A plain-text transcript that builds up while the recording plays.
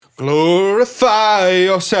Glorify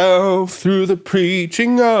yourself through the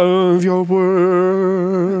preaching of your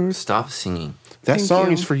word. Stop singing. That Thank song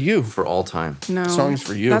you. is for you. For all time. No, Song's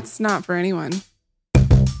for you. That's not for anyone.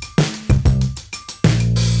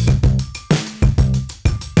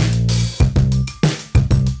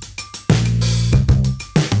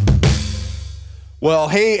 Well,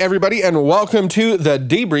 hey, everybody, and welcome to the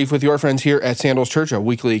Debrief with your friends here at Sandals Church, a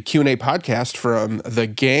weekly Q&A podcast from the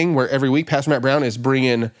gang, where every week Pastor Matt Brown is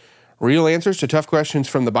bringing real answers to tough questions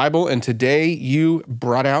from the Bible, and today you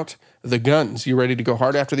brought out the guns. You ready to go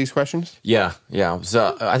hard after these questions? Yeah. It was,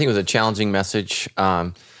 I think it was a challenging message.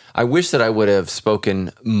 I wish that I would have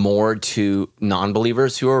spoken more to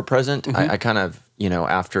non-believers who were present. I kind of,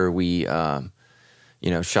 after we...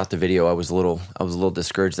 shot the video, I was a little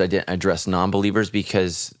discouraged that I didn't address non-believers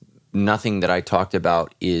because nothing that I talked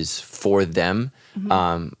about is for them.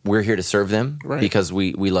 We're here to serve them because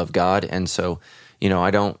we love God. And so,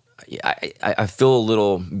 I feel a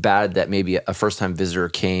little bad that maybe a first-time visitor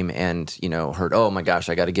came and, heard, oh my gosh,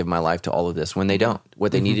 I got to give my life to all of this when they don't.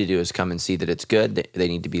 What they need to do is come and see that it's good. They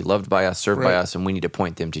need to be loved by us, served by us, and we need to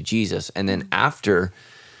point them to Jesus. And then after...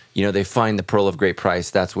 they find the pearl of great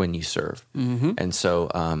price, that's when you serve. And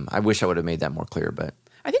so I wish I would have made that more clear, but...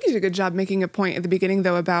 I think you did a good job making a point at the beginning,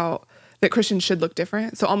 though, about that Christians should look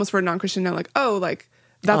different. So almost for a non-Christian to know,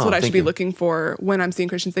 that's what I should be looking for when I'm seeing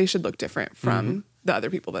Christians. They should look different from the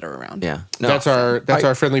other people that are around. Yeah. No, that's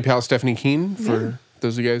our friendly pal, Stephanie Keene, for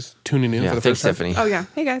those of you guys tuning in for the first time. Stephanie. Oh, yeah.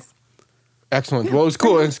 Hey, guys. Excellent. Well, it was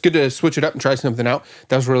cool. It's good to switch it up and try something out.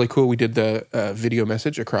 That was really cool. We did the video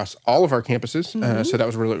message across all of our campuses. So that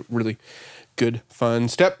was really, really good, fun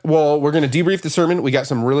step. Well, we're going to debrief the sermon. We got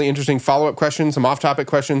some really interesting follow-up questions, some off-topic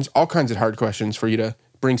questions, all kinds of hard questions for you to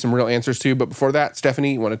bring some real answers to. But before that,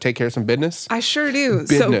 Stephanie, you want to take care of some business? I sure do.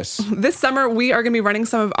 Business. So this summer, we are going to be running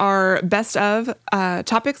some of our best of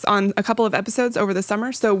topics on a couple of episodes over the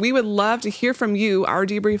summer. So we would love to hear from you, our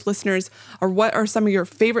debrief listeners, or what are some of your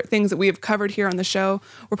favorite things that we have covered here on the show.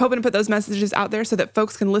 We're hoping to put those messages out there so that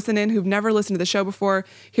folks can listen in who've never listened to the show before,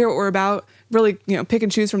 hear what we're about, really, pick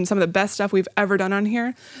and choose from some of the best stuff we've ever done on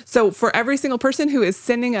here. So for every single person who is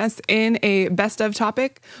sending us in a best of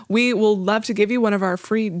topic, we will love to give you one of our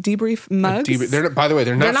free debrief mugs. By the way,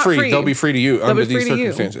 they're not free. They'll be free to you under these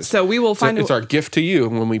circumstances. So we will find it's our gift to you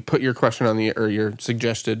when we put your question on or your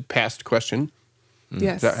suggested past question.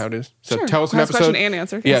 Yes. Is that how it is? So sure. tell us an episode. Question and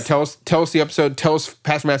answer. Yeah, Yes. tell us the episode. Tell us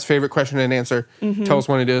Pastor Matt's favorite question and answer. Tell us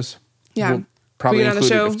when it is. Yeah. We'll probably on the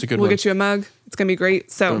include show. it if it's a good we'll one. get you a mug. It's going to be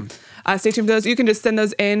great. So stay tuned for those. You can just send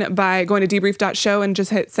those in by going to debrief.show and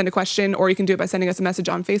just hit send a question, or you can do it by sending us a message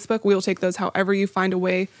on Facebook. We will take those however you find a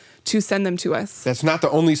way to send them to us. That's not the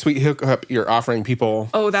only sweet hookup you're offering people.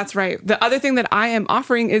 Oh, that's right. The other thing that I am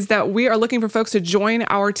offering is that we are looking for folks to join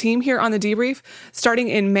our team here on the Debrief. Starting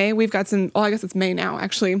in May, we've got I guess it's May now,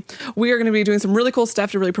 actually. We are going to be doing some really cool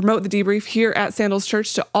stuff to really promote the Debrief here at Sandals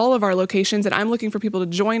Church to all of our locations. And I'm looking for people to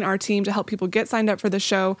join our team to help people get signed up for the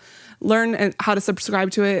show, learn how to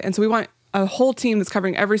subscribe to it. And so we want a whole team that's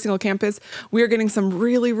covering every single campus. We are getting some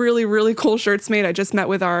really, really, really cool shirts made. I just met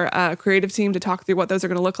with our creative team to talk through what those are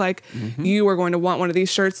going to look like. You are going to want one of these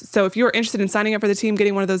shirts. So if you are interested in signing up for the team,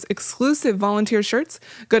 getting one of those exclusive volunteer shirts,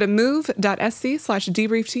 go to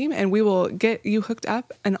move.sc/debrief team and we will get you hooked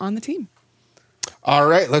up and on the team. All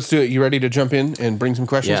right, let's do it. You ready to jump in and bring some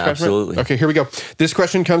questions? Yeah, absolutely. Okay, here we go. This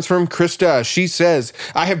question comes from Krista. She says,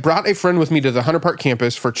 I have brought a friend with me to the Hunter Park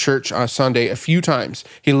campus for church on Sunday a few times.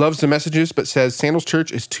 He loves the messages, but says Sandals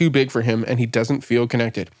Church is too big for him and he doesn't feel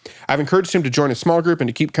connected. I've encouraged him to join a small group and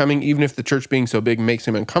to keep coming, even if the church being so big makes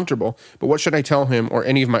him uncomfortable. But what should I tell him or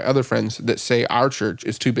any of my other friends that say our church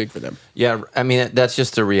is too big for them? Yeah, I mean, that's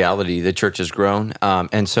just the reality. The church has grown.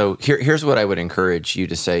 And so here's what I would encourage you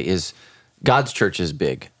to say is God's church is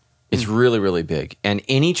big. It's really, really big. And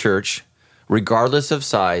any church, regardless of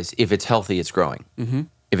size, if it's healthy, it's growing.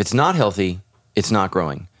 If it's not healthy, it's not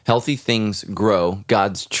growing. Healthy things grow.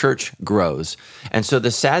 God's church grows. And so the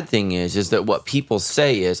sad thing is that what people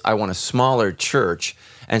say is, I want a smaller church.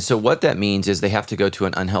 And so what that means is they have to go to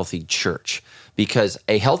an unhealthy church. Because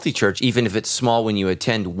a healthy church, even if it's small when you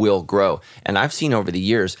attend, will grow. And I've seen over the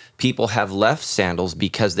years, people have left Sandals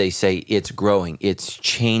because they say it's growing, it's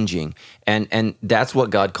changing. And that's what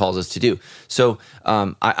God calls us to do. So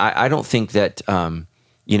I don't think that,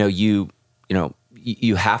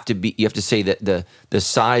 you have to say that the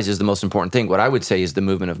size is the most important thing. What I would say is the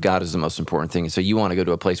movement of God is the most important thing. And so you want to go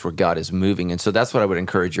to a place where God is moving. And so that's what I would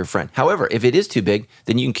encourage your friend. However, if it is too big,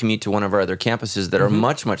 then you can commute to one of our other campuses that are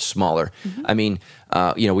much, much smaller. I mean,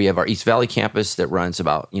 We have our East Valley campus that runs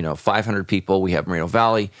about 500 people. We have Moreno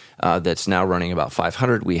Valley that's now running about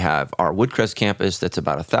 500. We have our Woodcrest campus that's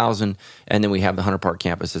about 1,000, and then we have the Hunter Park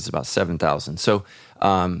campus that's about 7,000. So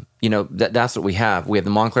that's what we have. We have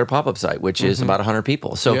the Montclair pop-up site, which is about 100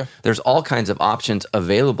 people. So there's all kinds of options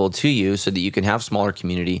available to you so that you can have smaller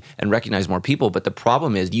community and recognize more people. But the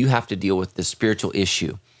problem is you have to deal with the spiritual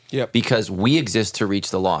issue. Yep. Because we exist to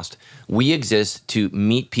reach the lost. We exist to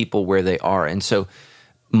meet people where they are. And so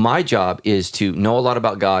my job is to know a lot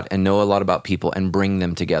about God and know a lot about people and bring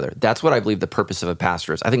them together. That's what I believe the purpose of a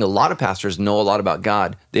pastor is. I think a lot of pastors know a lot about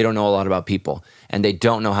God. They don't know a lot about people, and they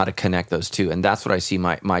don't know how to connect those two. And that's what I see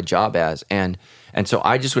my job as. And so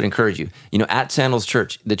I just would encourage you, at Sandals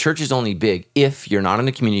Church, the church is only big if you're not in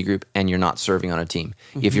a community group and you're not serving on a team.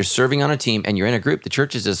 If you're serving on a team and you're in a group, the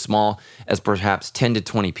church is as small as perhaps 10 to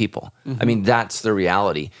 20 people. I mean, that's the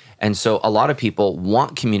reality. And so a lot of people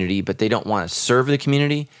want community, but they don't want to serve the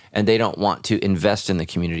community and they don't want to invest in the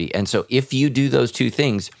community. And so if you do those two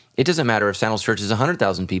things, it doesn't matter if Sandals Church is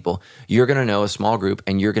 100,000 people, you're going to know a small group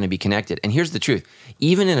and you're going to be connected. And here's the truth.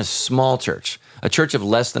 Even in a small church, a church of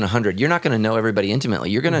less than 100, you're not going to know everybody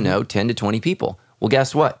intimately. You're going to know 10 to 20 people. Well,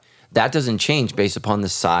 guess what? That doesn't change based upon the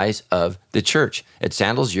size of the church. At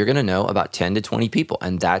Sandals, you're going to know about 10 to 20 people,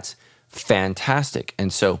 and that's fantastic.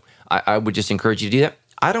 And so I would just encourage you to do that.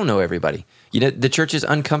 I don't know everybody. The church is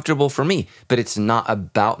uncomfortable for me, but it's not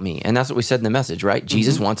about me. And that's what we said in the message, right?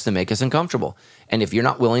 Jesus wants to make us uncomfortable. And if you're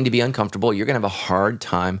not willing to be uncomfortable, you're going to have a hard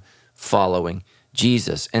time following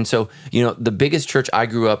Jesus. And so, the biggest church I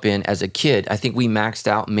grew up in as a kid, I think we maxed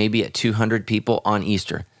out maybe at 200 people on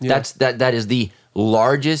Easter. Yeah. That is the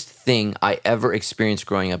largest thing I ever experienced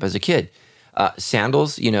growing up as a kid.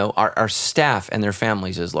 Sandals, our staff and their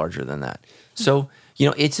families is larger than that. So,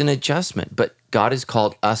 it's an adjustment, but God has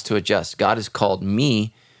called us to adjust. God has called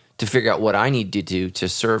me to figure out what I need to do to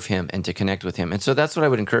serve him and to connect with him. And so that's what I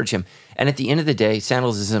would encourage him. And at the end of the day,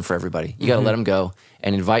 Sandals isn't for everybody. You got to let them go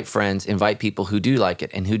and invite friends, invite people who do like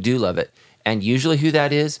it and who do love it. And usually who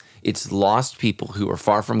that is, it's lost people who are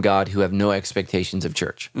far from God, who have no expectations of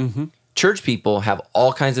church. Church people have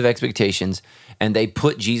all kinds of expectations, and they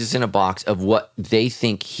put Jesus in a box of what they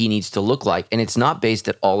think he needs to look like. And it's not based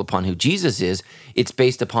at all upon who Jesus is. It's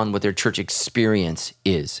based upon what their church experience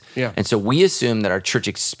is. Yeah. And so we assume that our church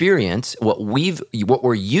experience, what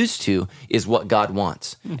we're used to, is what God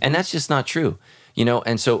wants. And that's just not true.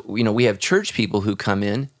 And so, we have church people who come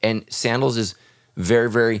in, and Sandals is very,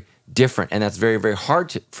 very different. And that's very, very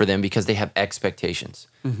hard for them because they have expectations.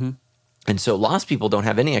 And so lost people don't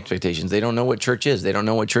have any expectations. They don't know what church is. They don't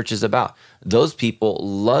know what church is about. Those people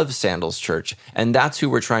love Sandals Church, and that's who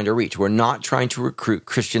we're trying to reach. We're not trying to recruit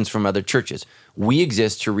Christians from other churches. We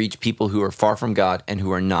exist to reach people who are far from God and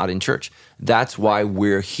who are not in church. That's why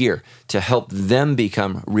we're here, to help them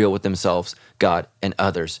become real with themselves, God, and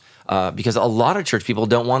others. Because a lot of church people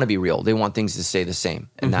don't want to be real. They want things to stay the same.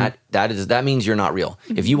 And that means you're not real.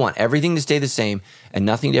 If you want everything to stay the same and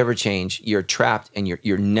nothing to ever change, you're trapped and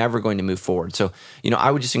you're never going to move forward. So, I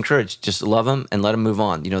would just encourage, just love them and let them move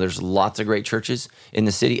on. There's lots of great churches in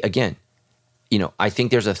the city. Again, I think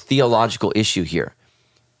there's a theological issue here.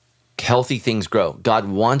 Healthy things grow. God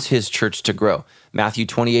wants his church to grow. Matthew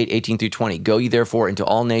 28:18-20. Go ye therefore into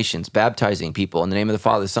all nations, baptizing people in the name of the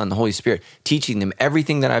Father, the Son, and the Holy Spirit, teaching them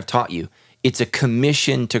everything that I've taught you. It's a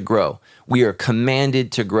commission to grow. We are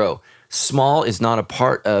commanded to grow. Small is not a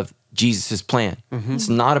part of Jesus' plan. It's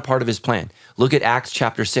not a part of his plan. Look at Acts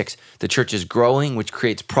chapter 6. The church is growing, which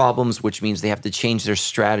creates problems, which means they have to change their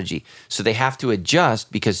strategy. So they have to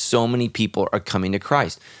adjust because so many people are coming to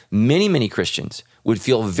Christ. Many, many Christians would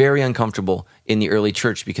feel very uncomfortable in the early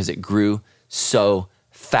church because it grew so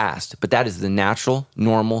fast. But that is the natural,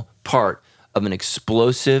 normal part of an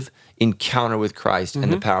explosive encounter with Christ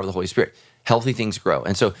and the power of the Holy Spirit. Healthy things grow.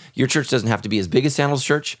 And so your church doesn't have to be as big as Sandals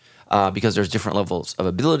Church because there's different levels of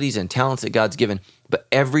abilities and talents that God's given. But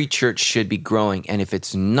every church should be growing. And if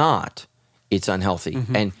it's not, it's unhealthy.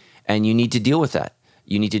 And you need to deal with that.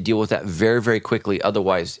 You need to deal with that very, very quickly.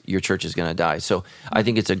 Otherwise, your church is going to die. So I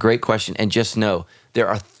think it's a great question. And just know there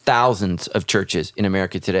are thousands of churches in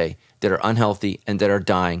America today that are unhealthy and that are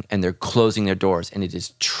dying, and they're closing their doors, and it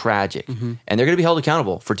is tragic. And they're going to be held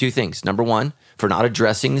accountable for two things. Number one, for not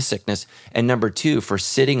addressing the sickness, and number two, for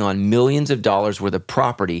sitting on millions of dollars worth of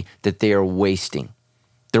property that they are wasting.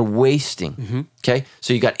 They're wasting, okay?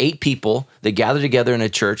 So you got 8 people that gather together in a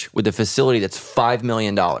church with a facility that's $5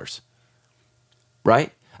 million,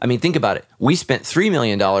 right? I mean, think about it. We spent $3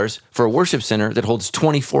 million for a worship center that holds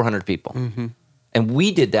 2,400 people. And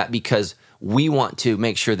we did that because we want to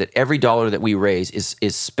make sure that every dollar that we raise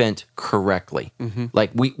is spent correctly. Like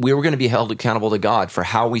we were going to be held accountable to God for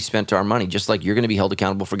how we spent our money, just like you're going to be held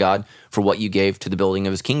accountable for God for what you gave to the building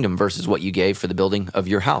of his kingdom versus what you gave for the building of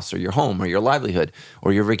your house or your home or your livelihood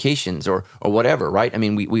or your vacations or whatever, right? I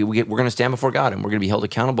mean, we're going to stand before God and we're going to be held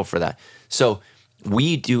accountable for that. So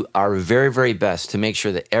we do our very, very best to make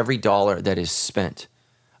sure that every dollar that is spent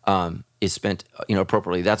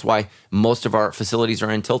appropriately. That's why most of our facilities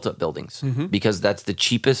are in tilt-up buildings because that's the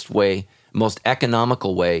cheapest way, most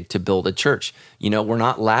economical way to build a church. We're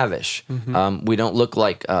not lavish. We don't look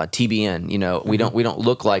like TBN. We don't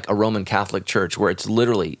look like a Roman Catholic church where it's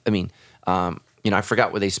literally. I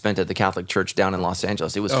forgot what they spent at the Catholic Church down in Los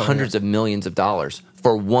Angeles. It was hundreds of millions of dollars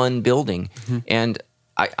for one building, and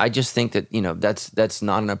I just think that that's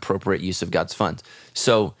not an appropriate use of God's funds.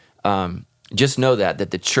 So. Just know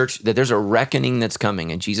that the church, that there's a reckoning that's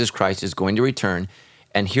coming and Jesus Christ is going to return.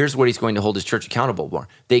 And here's what he's going to hold his church accountable for.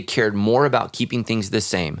 They cared more about keeping things the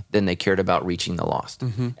same than they cared about reaching the lost.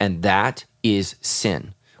 And that is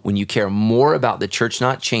sin. When you care more about the church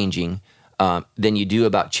not changing than you do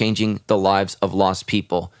about changing the lives of lost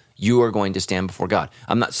people, you are going to stand before God.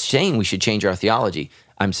 I'm not saying we should change our theology.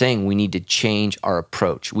 I'm saying we need to change our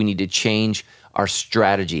approach. We need to change our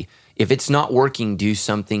strategy. If it's not working, do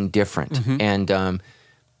something different. And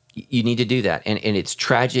you need to do that. And it's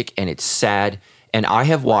tragic and it's sad. And I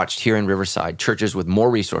have watched here in Riverside churches with more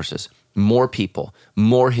resources, more people,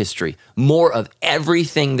 more history, more of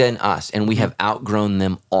everything than us. And we have outgrown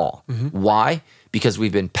them all. Why? Because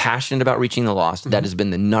we've been passionate about reaching the lost. That has been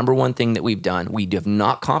the number one thing that we've done. We have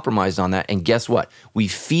not compromised on that. And guess what? We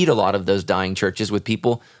feed a lot of those dying churches with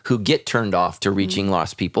people who get turned off to reaching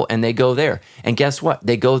lost people, and they go there. And guess what?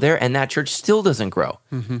 They go there, and that church still doesn't grow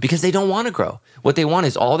because they don't want to grow. What they want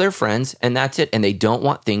is all their friends, and that's it. And they don't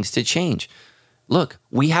want things to change. Look,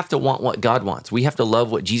 we have to want what God wants. We have to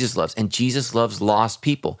love what Jesus loves, and Jesus loves lost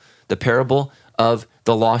people. The parable of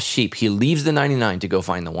the lost sheep. He leaves the 99 to go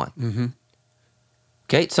find the one.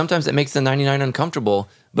 Okay, sometimes that makes the 99 uncomfortable,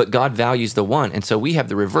 but God values the one. And so we have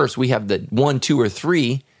the reverse. We have the 1, 2, or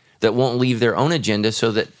 3 that won't leave their own agenda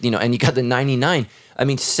so that, and you got the 99.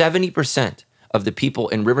 70% of the people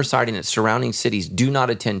in Riverside and its surrounding cities do not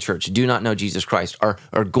attend church, do not know Jesus Christ,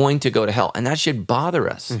 are going to go to hell. And that should bother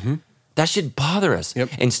us. That should bother us.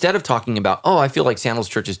 Instead of talking about, I feel like Sandals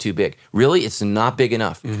Church is too big. Really, it's not big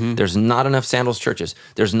enough. There's not enough Sandals churches.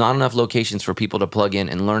 There's not enough locations for people to plug in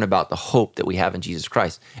and learn about the hope that we have in Jesus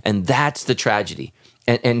Christ. And that's the tragedy.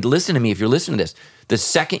 And listen to me, if you're listening to this, the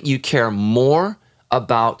second you care more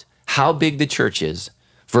about how big the church is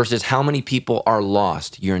versus how many people are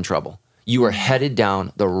lost, you're in trouble. You are headed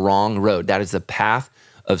down the wrong road. That is the path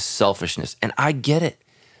of selfishness. And I get it.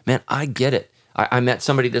 Man, I get it. I met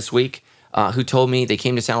somebody this week who told me they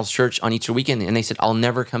came to Sandals Church on Easter weekend and they said, I'll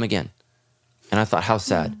never come again. And I thought, how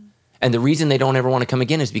sad. And the reason they don't ever want to come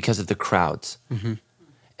again is because of the crowds.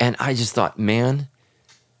 And I just thought, man,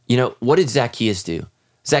 what did Zacchaeus do?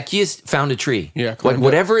 Zacchaeus found a tree.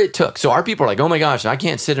 Whatever it took. So our people are like, oh my gosh, I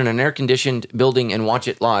can't sit in an air-conditioned building and watch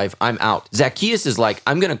it live. I'm out. Zacchaeus is like,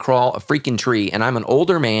 I'm going to crawl a freaking tree, and I'm an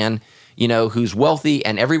older man, who's wealthy,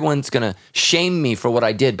 and everyone's going to shame me for what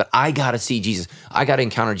I did, but I got to see Jesus. I got to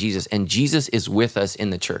encounter Jesus, and Jesus is with us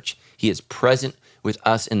in the church. He is present with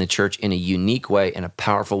us in the church in a unique way, in a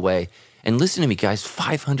powerful way. And listen to me, guys,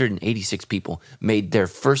 586 people made their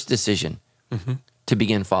first decision to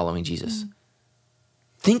begin following Jesus.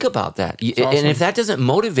 Think about that. Awesome. And if that doesn't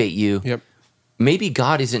motivate you, maybe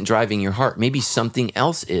God isn't driving your heart. Maybe something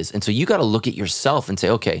else is. And so you got to look at yourself and say,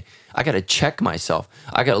 okay, I got to check myself.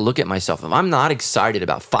 I got to look at myself. If I'm not excited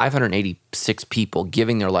about 586 people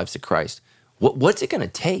giving their lives to Christ, what's it going to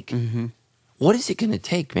take? What is it going to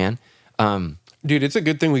take, man? Dude, it's a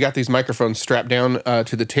good thing we got these microphones strapped down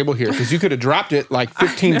to the table here because you could have dropped it like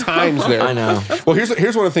 15 times there. I know. Well,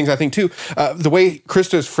 here's one of the things I think too. The way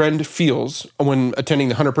Krista's friend feels when attending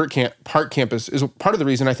the Hunter Park campus is part of the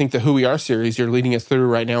reason I think the Who We Are series you're leading us through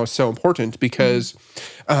right now is so important because,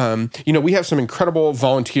 we have some incredible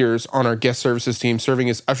volunteers on our guest services team serving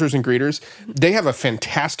as ushers and greeters. They have a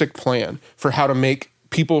fantastic plan for how to make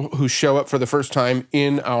people who show up for the first time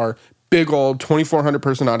in our big old 2,400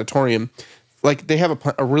 person auditorium, like they have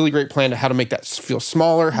a really great plan to how to make that feel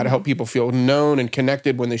smaller, how to help people feel known and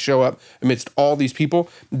connected when they show up amidst all these people.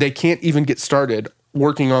 They can't even get started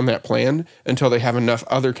working on that plan until they have enough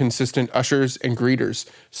other consistent ushers and greeters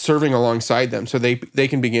serving alongside them so they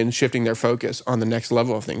can begin shifting their focus on the next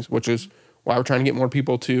level of things, which is why we're trying to get more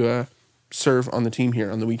people to serve on the team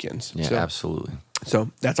here on the weekends. Yeah, absolutely.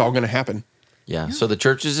 So that's all going to happen. Yeah. So the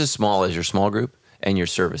church is as small as your small group and your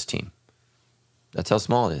service team. That's how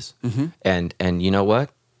small it is. And you know what?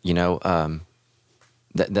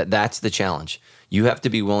 That's the challenge. You have to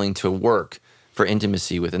be willing to work for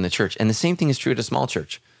intimacy within the church. And the same thing is true at a small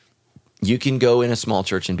church. You can go in a small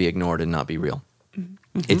church and be ignored and not be real.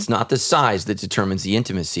 It's not the size that determines the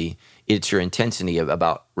intimacy. It's your intensity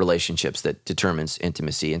about relationships that determines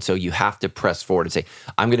intimacy. And so you have to press forward and say,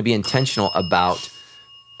 I'm going to be intentional about,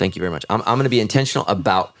 thank you very much. I'm going to be intentional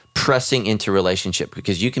about pressing into relationship,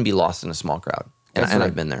 because you can be lost in a small crowd. And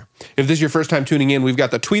I've been there. If this is your first time tuning in, we've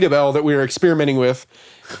got the Tweetabell that we're experimenting with.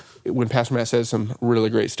 When Pastor Matt says some really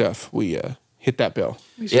great stuff, we hit that bell.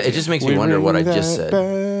 Yeah, it just makes me wonder what I just said.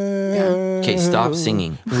 Okay, stop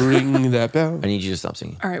singing. Ring that bell. I need you to stop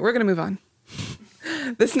singing. All right, we're going to move on.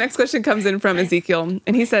 This next question comes in from Ezekiel,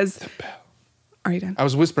 and he says, are you done? I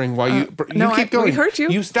was whispering while you keep going. We heard you.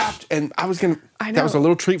 You stopped, and I was going to. I know. That was a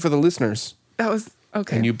little treat for the listeners. That was,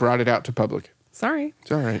 okay. And you brought it out to public. Sorry.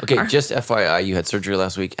 It's all right. Okay, just FYI, you had surgery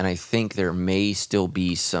last week, and I think there may still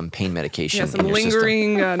be some pain medication Yeah, in some your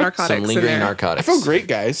lingering narcotics. Some lingering in there. narcotics. I feel great,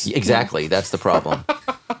 guys. Exactly, that's the problem.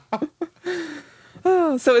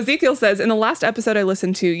 So Ezekiel says, in the last episode I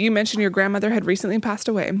listened to, you mentioned your grandmother had recently passed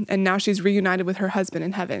away, and now she's reunited with her husband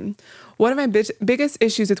in heaven. One of my biggest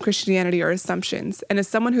issues with Christianity are assumptions. And as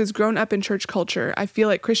someone who's grown up in church culture, I feel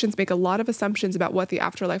like Christians make a lot of assumptions about what the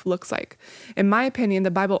afterlife looks like. In my opinion,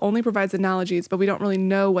 the Bible only provides analogies, but we don't really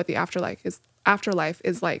know what the afterlife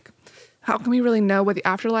is like. How can we really know what the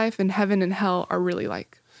afterlife and heaven and hell are really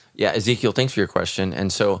like? Yeah, Ezekiel, thanks for your question.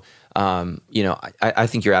 And so, I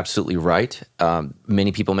think you're absolutely right.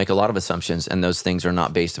 Many people make a lot of assumptions, and those things are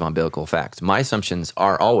not based upon biblical facts. My assumptions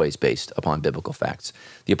are always based upon biblical facts.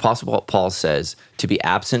 The Apostle Paul says to be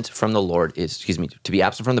absent from the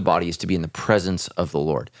body is to be in the presence of the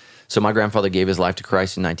Lord. So my grandfather gave his life to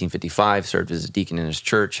Christ in 1955, served as a deacon in his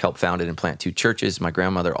church, helped found and plant 2 churches. My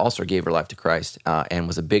grandmother also gave her life to Christ and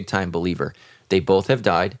was a big-time believer. They both have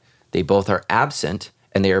died. They both are absent,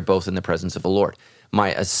 and they are both in the presence of the Lord.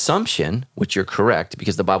 My assumption, which you're correct,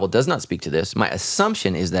 because the Bible does not speak to this, my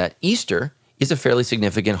assumption is that Easter is a fairly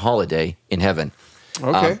significant holiday in heaven.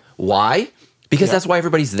 Okay. Why? Because that's why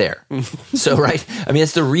everybody's there. So, right? I mean,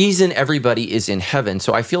 it's the reason everybody is in heaven.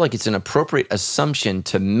 So I feel like it's an appropriate assumption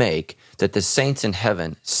to make that the saints in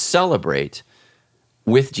heaven celebrate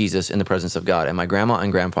with Jesus in the presence of God. And my grandma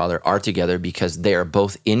and grandfather are together because they are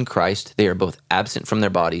both in Christ, they are both absent from their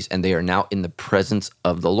bodies, and they are now in the presence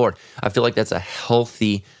of the Lord. I feel like that's a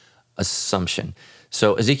healthy assumption.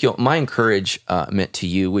 So Ezekiel, my encouragement to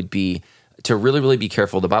you would be to really, really be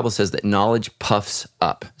careful. The Bible says that knowledge puffs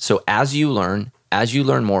up. So as you learn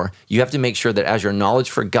more, you have to make sure that as your knowledge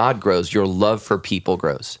for God grows, your love for people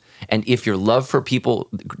grows. And if your love for people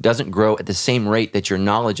doesn't grow at the same rate that your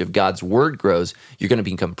knowledge of God's word grows, you're going to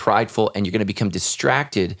become prideful and you're going to become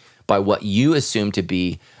distracted by what you assume to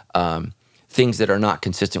be things that are not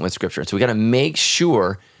consistent with Scripture. So we got to make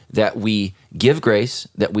sure that we give grace,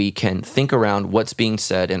 that we can think around what's being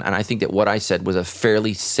said. And I think that what I said was a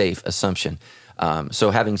fairly safe assumption.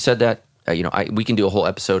 So having said that, we can do a whole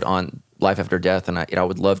episode on life after death, and I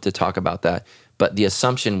would love to talk about that. But the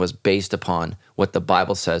assumption was based upon what the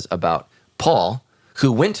Bible says about Paul,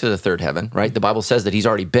 who went to the third heaven, right? The Bible says that he's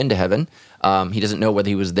already been to heaven. He doesn't know whether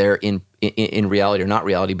he was there in reality or not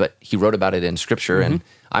reality, but he wrote about it in Scripture. And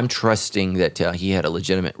I'm trusting that he had a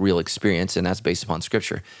legitimate, real experience, and that's based upon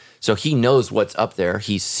Scripture. So he knows what's up there.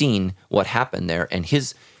 He's seen what happened there. And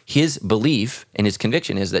his belief and his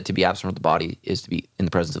conviction is that to be absent from the body is to be in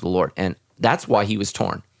the presence of the Lord. And that's why he was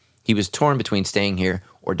torn. He was torn between staying here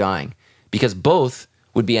or dying, because both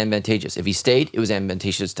would be advantageous. If he stayed, it was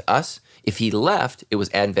advantageous to us. If he left, it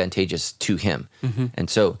was advantageous to him. And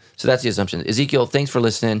so that's the assumption. Ezekiel, thanks for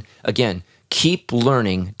listening. Again, keep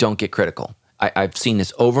learning, don't get critical. I've seen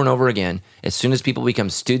this over and over again. As soon as people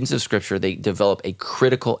become students of Scripture, they develop a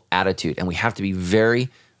critical attitude. And we have to be very,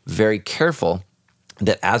 very careful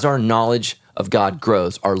that as our knowledge of God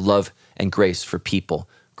grows, our love and grace for people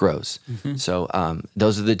grows. So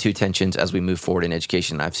those are the two tensions as we move forward in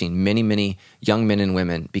education. I've seen many, many young men and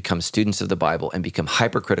women become students of the Bible and become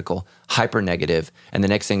hypercritical, hyper negative, and the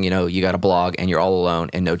next thing you know, you got a blog and you're all alone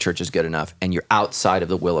and no church is good enough and you're outside of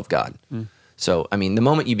the will of God. So, I mean, the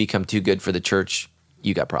moment you become too good for the church,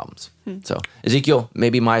 you got problems. So, Ezekiel,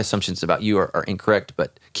 maybe my assumptions about you are incorrect,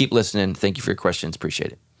 but keep listening. Thank you for your questions.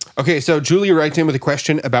 Appreciate it. Okay, so Julia writes in with a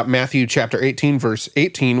question about Matthew chapter 18, verse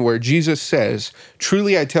 18, where Jesus says,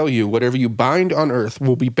 "Truly I tell you, whatever you bind on earth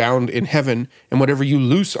will be bound in heaven, and whatever you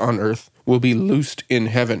loose on earth will be loosed in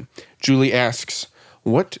heaven." Julie asks,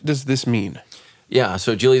 what does this mean? Yeah,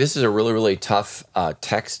 so Julie, this is a really, really tough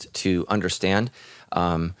text to understand.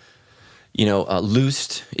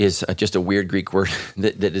 Loosed is just a weird Greek word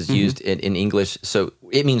that is used in English. So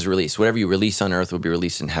it means release. Whatever you release on earth will be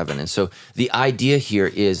released in heaven. And so the idea here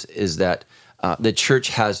is that the church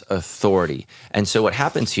has authority. And so what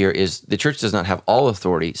happens here is the church does not have all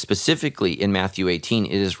authority. Specifically in Matthew 18,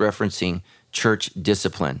 it is referencing church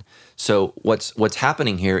discipline. So what's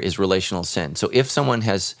happening here is relational sin. So if someone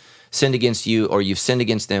has sinned against you or you've sinned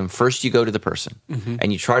against them, first you go to the person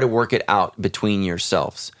and you try to work it out between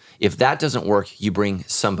yourselves. If that doesn't work, you bring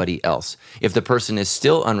somebody else. If the person is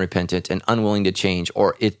still unrepentant and unwilling to change,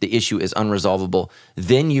 or if the issue is unresolvable,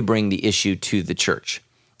 then you bring the issue to the church.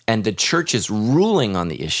 And the church is ruling on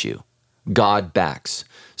the issue. God backs.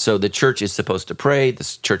 So the church is supposed to pray,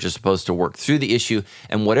 the church is supposed to work through the issue,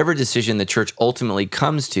 and whatever decision the church ultimately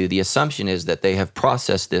comes to, the assumption is that they have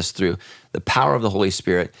processed this through the power of the Holy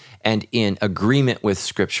Spirit and in agreement with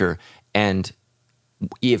Scripture. And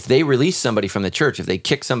if they release somebody from the church, if they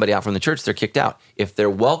kick somebody out from the church, they're kicked out. If they're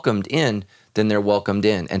welcomed in, then they're welcomed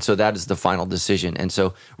in. And so that is the final decision. And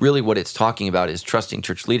so really what it's talking about is trusting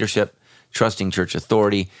church leadership, trusting church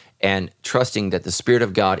authority, and trusting that the Spirit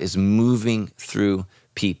of God is moving through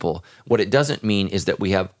people. What it doesn't mean is that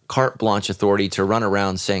we have carte blanche authority to run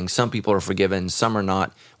around saying some people are forgiven, some are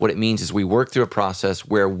not. What it means is we work through a process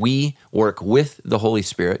where we work with the Holy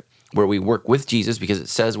Spirit, where we work with Jesus, because it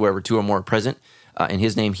says wherever two or more are present, in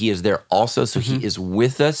his name, he is there also. So he is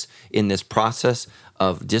with us in this process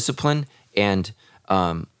of discipline, and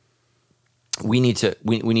we need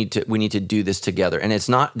to do this together. And it's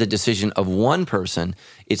not the decision of one person;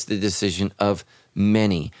 it's the decision of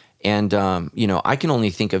many. And I can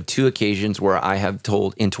only think of 2 occasions where I have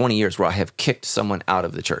told in 20 years where I have kicked someone out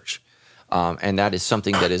of the church, and that is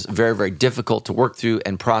something that is very, very difficult to work through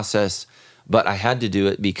and process. But I had to do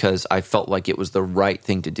it because I felt like it was the right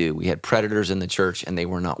thing to do. We had predators in the church, and they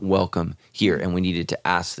were not welcome here, and we needed to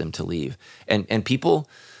ask them to leave. And people,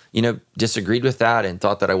 disagreed with that and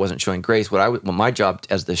thought that I wasn't showing grace. My job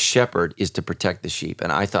as the shepherd is to protect the sheep,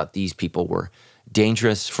 and I thought these people were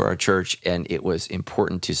dangerous for our church, and it was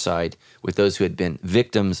important to side with those who had been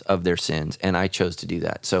victims of their sins, and I chose to do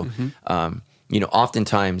that. So,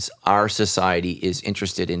 oftentimes our society is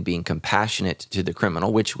interested in being compassionate to the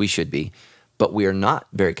criminal, which we should be, but we are not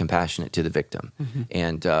very compassionate to the victim.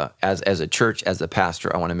 And as a church, as a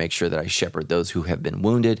pastor, I want to make sure that I shepherd those who have been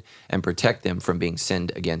wounded and protect them from being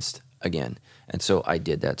sinned against again. And so I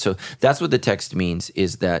did that. So that's what the text means,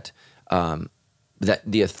 is that that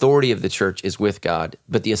the authority of the church is with God,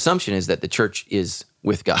 but the assumption is that the church is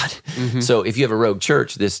with God. So if you have a rogue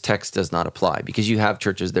church, this text does not apply, because you have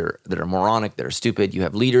churches that are moronic, that are stupid. You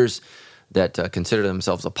have leaders that consider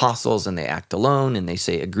themselves apostles, and they act alone, and they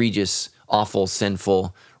say egregious, awful,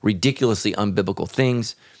 sinful, ridiculously unbiblical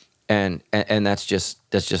things, and that's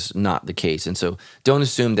just not the case. And so don't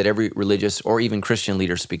assume that every religious or even Christian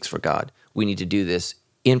leader speaks for God. We need to do this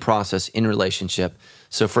in process, in relationship.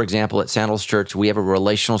 So for example, at Sandals Church, we have a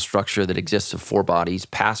relational structure that exists of 4 bodies: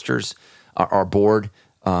 pastors, our board,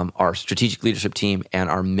 our strategic leadership team, and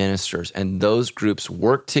our ministers. And those groups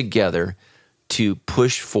work together to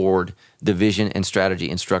push forward the vision and strategy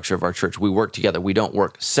and structure of our church. We work together. We don't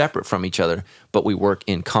work separate from each other, but we work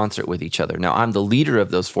in concert with each other. Now, I'm the leader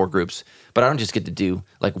of those 4 groups, but I don't just get to do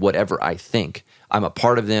like whatever I think. I'm a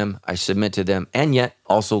part of them, I submit to them, and yet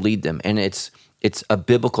also lead them. And it's a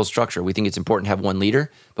biblical structure. We think it's important to have one leader,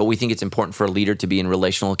 but we think it's important for a leader to be in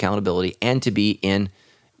relational accountability and to be in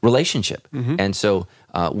relationship. And so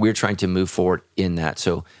we're trying to move forward in that.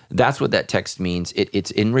 So that's what that text means. It's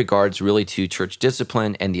in regards really to church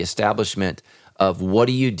discipline and the establishment of what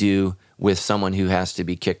do you do with someone who has to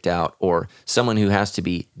be kicked out or someone who has to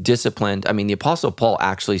be disciplined. I mean, the Apostle Paul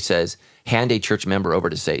actually says, hand a church member over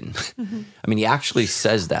to Satan. I mean, he actually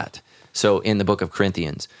says that. So in the book of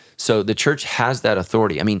Corinthians. So the church has that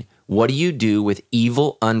authority. I mean, what do you do with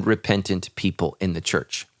evil, unrepentant people in the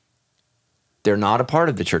church? They're not a part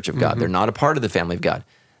of the church of God. They're not a part of the family of God.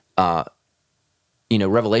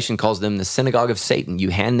 Revelation calls them the synagogue of Satan. You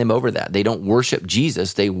hand them over that. They don't worship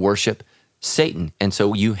Jesus. They worship Satan. And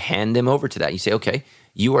so you hand them over to that. You say, okay,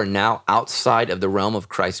 you are now outside of the realm of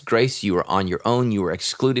Christ's grace. You are on your own. You are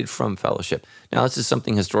excluded from fellowship. Now, this is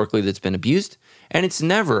something historically that's been abused, and it's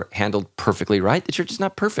never handled perfectly right. The church is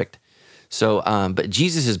not perfect. So, but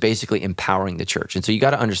Jesus is basically empowering the church. And so you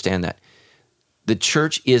got to understand that. The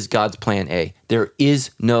church is God's plan A. There is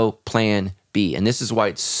no plan B. And this is why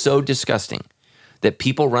it's so disgusting that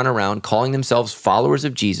people run around calling themselves followers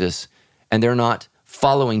of Jesus, and they're not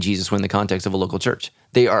following Jesus within the context of a local church.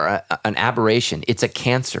 They are an aberration. It's a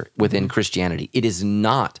cancer within Christianity. It is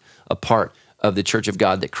not a part of the church of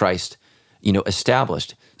God that Christ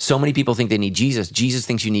established. So many people think they need Jesus. Jesus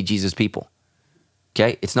thinks you need Jesus people.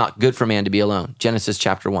 Okay? It's not good for man to be alone. Genesis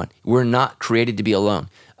chapter 1. We're not created to be alone.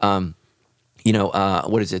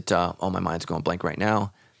 What is it? My mind's going blank right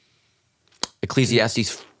now.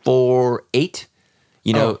 Ecclesiastes 4:8.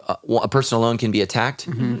 A person alone can be attacked.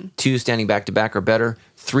 Mm-hmm. 2 standing back to back are better.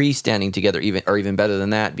 3 standing together even better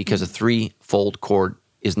than that, because a threefold cord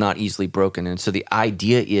is not easily broken. And so the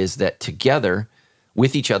idea is that together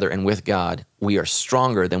with each other and with God, we are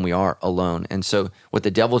stronger than we are alone. And so what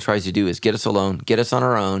the devil tries to do is get us alone, get us on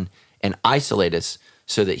our own, and isolate us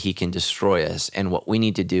so that he can destroy us. And what we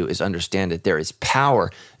need to do is understand that there is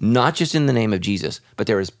power, not just in the name of Jesus, but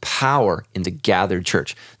there is power in the gathered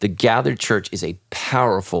church. The gathered church is a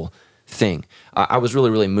powerful thing. I was really,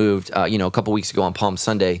 really moved. A couple weeks ago on Palm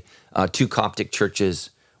Sunday, 2 Coptic churches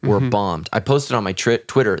were bombed. I posted on my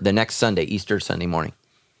Twitter the next Sunday, Easter Sunday morning.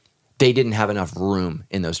 They didn't have enough room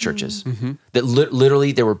in those churches. Mm-hmm. That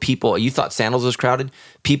literally there were people, you thought Sandals was crowded?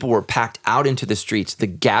 People were packed out into the streets. The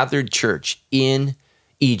gathered church in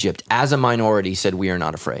Egypt, as a minority, said, we are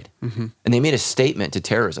not afraid. Mm-hmm. And they made a statement to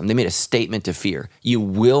terrorism. They made a statement to fear. You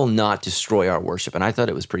will not destroy our worship. And I thought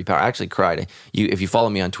it was pretty powerful. I actually cried. If you follow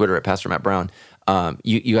me on Twitter at Pastor Matt Brown,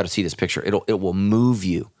 you got to see this picture. It will move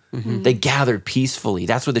you. Mm-hmm. They gathered peacefully.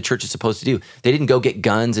 That's what the church is supposed to do. They didn't go get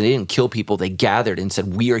guns and they didn't kill people. They gathered and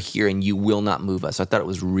said, we are here and you will not move us. I thought it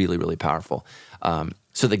was really, really powerful.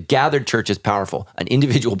 So the gathered church is powerful. An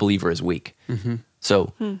individual believer is weak. Mm-hmm.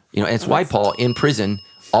 So, and it's why Paul in prison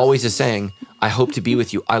always is saying, I hope to be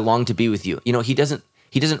with you. I long to be with you. He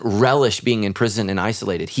doesn't relish being in prison and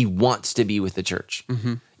isolated. He wants to be with the church.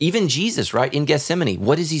 Mm-hmm. Even Jesus, right? In Gethsemane,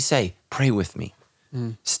 what does he say? Pray with me.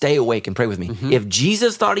 Stay awake and pray with me. Mm-hmm. If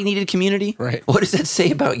Jesus thought he needed community, right, what does that say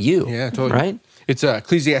about you? Yeah, totally. Right? It's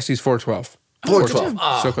Ecclesiastes 4:12.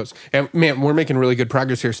 4:12. So close. And man, we're making really good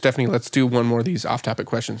progress here. Stephanie, let's do one more of these off-topic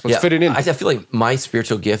questions. Let's fit it in. I feel like my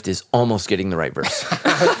spiritual gift is almost getting the right verse.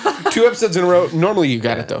 2 episodes in a row. Normally you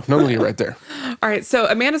got it, though. Normally you're right there. All right. So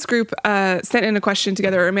Amanda's group sent in a question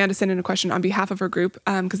together. Amanda sent in a question on behalf of her group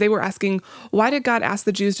because they were asking, why did God ask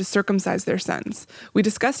the Jews to circumcise their sons? We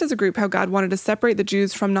discussed as a group how God wanted to separate the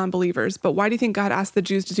Jews from non-believers, but why do you think God asked the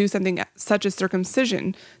Jews to do something such as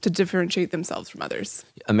circumcision to differentiate themselves from others?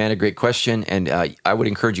 Amanda, great question. And I would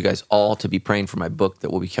encourage you guys all to be praying for my book that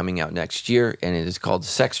will be coming out next year, and it is called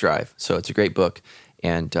Sex Drive. So it's a great book.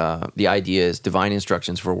 And the idea is divine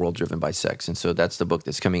instructions for a world driven by sex. And so that's the book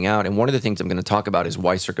that's coming out. And one of the things I'm going to talk about is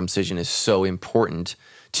why circumcision is so important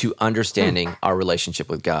to understanding our relationship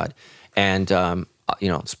with God. And,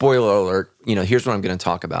 spoiler alert, here's what I'm going to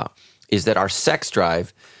talk about, is that our sex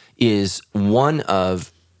drive is one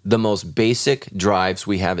of the most basic drives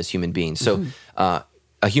we have as human beings. So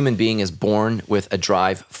a human being is born with a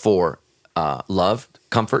drive for love,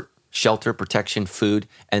 comfort, shelter, protection, food,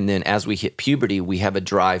 and then as we hit puberty, we have a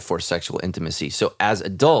drive for sexual intimacy. So as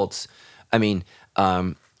adults,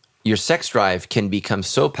 your sex drive can become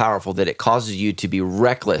so powerful that it causes you to be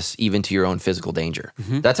reckless even to your own physical danger.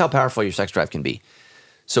 Mm-hmm. That's how powerful your sex drive can be.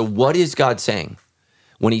 So what is God saying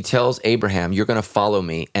when he tells Abraham, you're going to follow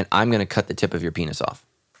me and I'm going to cut the tip of your penis off?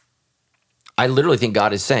 I literally think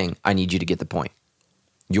God is saying, I need you to get the point.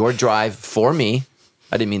 Your drive for me,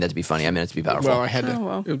 I didn't mean that to be funny. I meant it to be powerful. Well, I had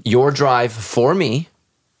to. Your drive for me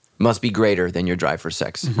must be greater than your drive for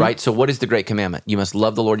sex, right? So what is the great commandment? You must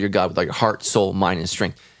love the Lord your God with all your heart, soul, mind, and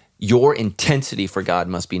strength. Your intensity for God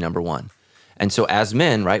must be number one. And so as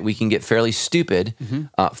men, right, we can get fairly stupid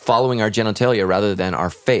following our genitalia rather than our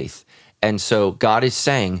faith. And so God is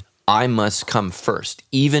saying, I must come first,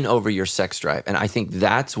 even over your sex drive. And I think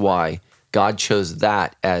that's why God chose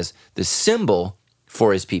that as the symbol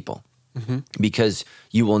for his people. Mm-hmm. Because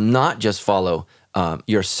you will not just follow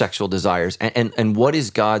your sexual desires. And what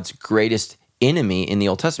is God's greatest enemy in the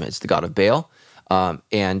Old Testament? It's the God of Baal. What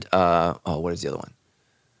is the other one?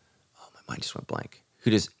 Oh, my mind just went blank.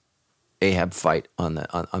 Who does Ahab fight on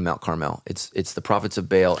Mount Carmel? It's the prophets of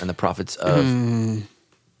Baal and the prophets of...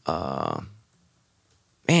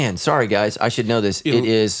 man, sorry guys, I should know this. It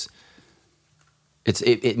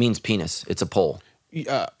means penis. It's a pole.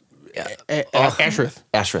 Ashereth.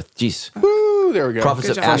 Jeez. Woo, there we go. Prophets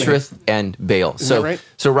of Ashereth and Baal. Isn't that right?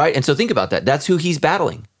 So right. And so think about that. That's who he's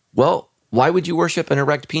battling. Well, why would you worship an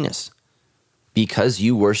erect penis? Because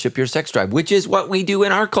you worship your sex drive, which is what we do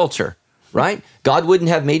in our culture, right? God wouldn't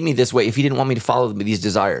have made me this way if he didn't want me to follow these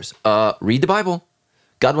desires. Read the Bible.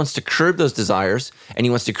 God wants to curb those desires, and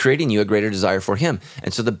he wants to create in you a greater desire for him.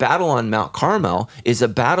 And so the battle on Mount Carmel is a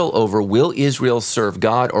battle over, will Israel serve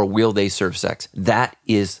God or will they serve sex? That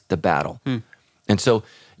is the battle. And so,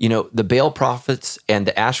 the Baal prophets and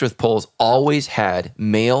the Ashereth poles always had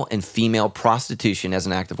male and female prostitution as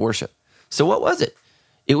an act of worship. So what was it?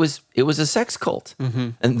 It was a sex cult.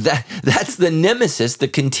 And that's the nemesis, the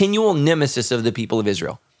continual nemesis of the people of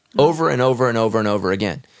Israel, over and over and over and over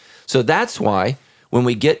again. So that's why when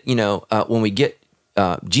we get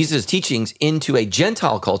Jesus' teachings into a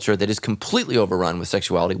Gentile culture that is completely overrun with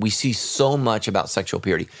sexuality, we see so much about sexual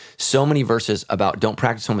purity, so many verses about don't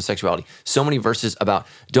practice homosexuality, so many verses about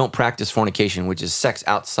don't practice fornication, which is sex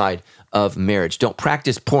outside of marriage. Don't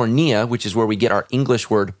practice porneia, which is where we get our English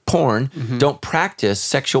word porn. Don't practice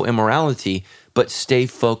sexual immorality, but stay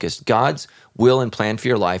focused. God's will and plan for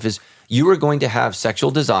your life is you are going to have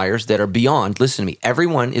sexual desires that are beyond, listen to me,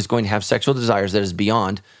 everyone is going to have sexual desires that is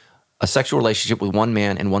beyond a sexual relationship with one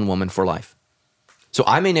man and one woman for life. So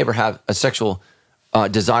I may never have a sexual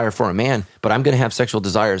desire for a man, but I'm going to have sexual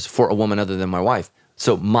desires for a woman other than my wife.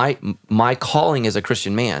 So my calling as a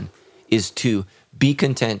Christian man is to be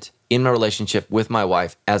content in my relationship with my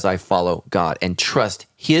wife as I follow God and trust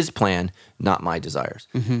his plan, not my desires.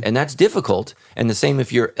 And that's difficult. And the same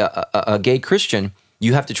if you're a gay Christian,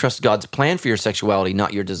 you have to trust God's plan for your sexuality,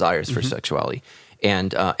 not your desires for sexuality.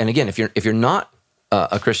 And again, if you're not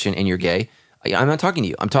a Christian and you're gay, I'm not talking to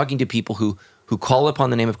you. I'm talking to people who call upon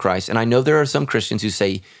the name of Christ. And I know there are some Christians who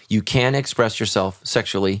say you can express yourself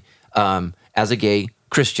sexually as a gay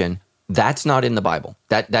Christian. That's not in the Bible.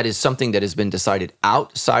 That is something that has been decided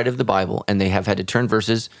outside of the Bible, and they have had to turn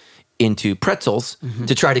verses into pretzels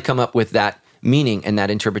to try to come up with that meaning and that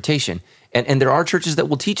interpretation. And there are churches that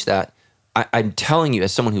will teach that. I'm telling you,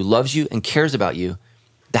 as someone who loves you and cares about you,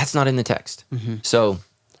 that's not in the text. So...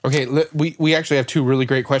 Okay, we actually have two really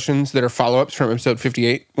great questions that are follow-ups from episode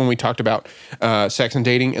 58 when we talked about sex and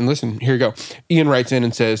dating. And listen, here you go. Ian writes in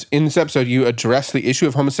and says, in this episode, you address the issue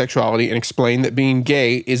of homosexuality and explain that being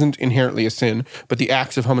gay isn't inherently a sin, but the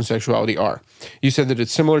acts of homosexuality are. You said that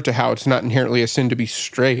it's similar to how it's not inherently a sin to be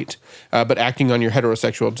straight, but acting on your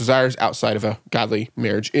heterosexual desires outside of a godly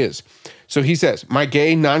marriage is. So he says, my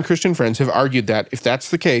gay non-Christian friends have argued that if that's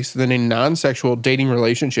the case, then a non-sexual dating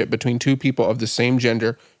relationship between two people of the same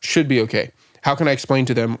gender should be okay. How can I explain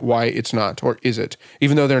to them why it's not, or is it?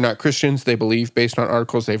 Even though they're not Christians, they believe, based on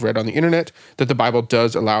articles they've read on the internet, that the Bible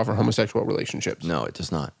does allow for homosexual relationships. No, it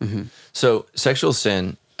does not. So sexual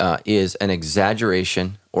sin is an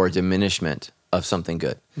exaggeration or a diminishment of something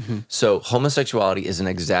good. So homosexuality is an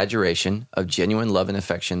exaggeration of genuine love and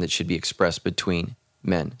affection that should be expressed between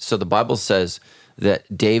men. So the Bible says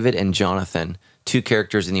that David and Jonathan, two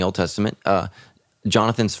characters in the Old Testament,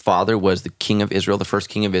 Jonathan's father was the king of Israel, the first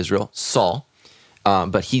king of Israel, Saul,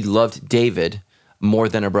 but he loved David more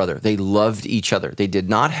than a brother. They loved each other. They did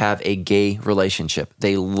not have a gay relationship.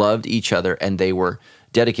 They loved each other, and they were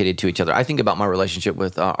dedicated to each other. I think about my relationship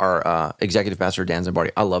with our executive pastor, Dan Zambardi.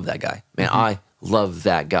 I love that guy. Man, I love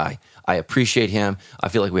that guy. I appreciate him. I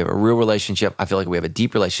feel like we have a real relationship. I feel like we have a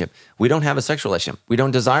deep relationship. We don't have a sexual relationship. We don't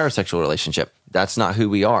desire a sexual relationship. That's not who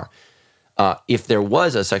we are. If there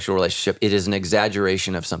was a sexual relationship, it is an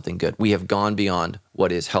exaggeration of something good. We have gone beyond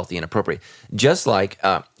what is healthy and appropriate. Just like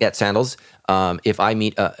at Sandals, if I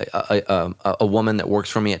meet a woman that works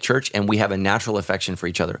for me at church and we have a natural affection for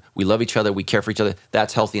each other, we love each other, we care for each other,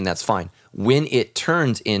 that's healthy and that's fine. When it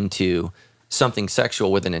turns into something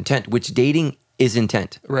sexual with an intent, which dating is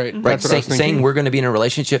intent. Right. Saying we're going to be in a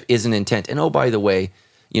relationship is an intent. And oh, by the way,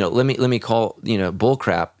 let me call, bull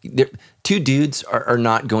crap. Two dudes are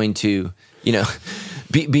not going to,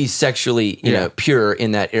 be sexually, pure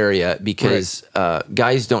in that area because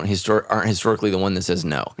guys aren't historically the one that says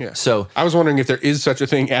no. Yeah. So I was wondering if there is such a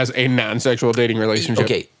thing as a non-sexual dating relationship.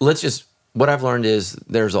 Okay, what I've learned is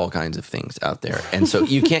there's all kinds of things out there. And so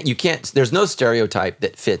you can't, there's no stereotype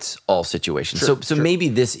that fits all situations. So maybe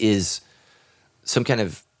this is some kind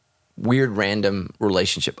of weird random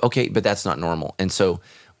relationship. Okay, but that's not normal. And so,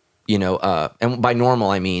 and by normal,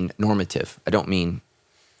 I mean normative. I don't mean,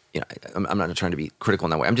 I'm not trying to be critical in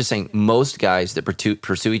that way. I'm just saying most guys that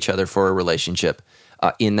pursue each other for a relationship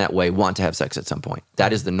in that way want to have sex at some point.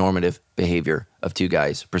 That is the normative behavior of two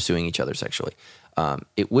guys pursuing each other sexually.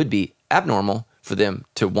 It would be abnormal for them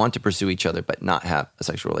to want to pursue each other but not have a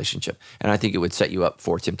sexual relationship. And I think it would set you up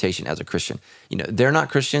for temptation as a Christian. They're not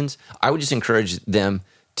Christians. I would just encourage them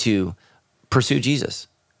to pursue Jesus.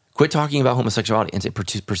 Quit talking about homosexuality and say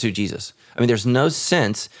pursue Jesus. I mean, there's no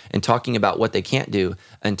sense in talking about what they can't do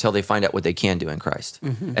until they find out what they can do in Christ.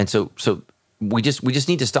 And so we just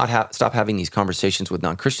need to stop having these conversations with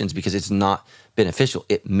non-Christians because it's not beneficial.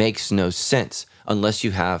 It makes no sense unless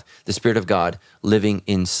you have the Spirit of God living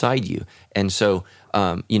inside you. And so,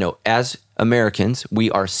 as Americans,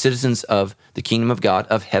 we are citizens of the kingdom of God,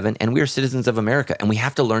 of heaven, and we are citizens of America, and we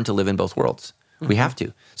have to learn to live in both worlds. Mm-hmm. We have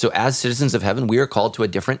to. So as citizens of heaven, we are called to a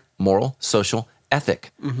different moral, social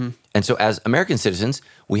ethic. Mm-hmm. And so as American citizens,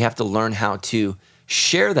 we have to learn how to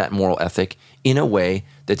share that moral ethic in a way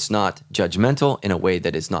that's not judgmental, in a way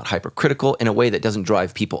that is not hypercritical, in a way that doesn't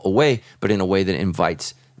drive people away, but in a way that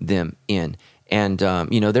invites them in. And,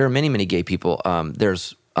 there are many, many gay people.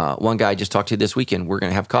 There's one guy I just talked to this weekend. We're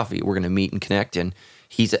going to have coffee. We're going to meet and connect. And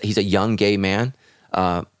he's a young gay man,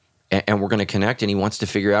 and we're going to connect. And he wants to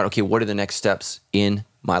figure out, okay, what are the next steps in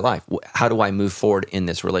my life? How do I move forward in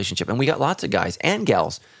this relationship? And we got lots of guys and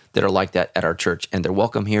gals that are like that at our church, and they're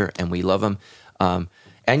welcome here, and we love them.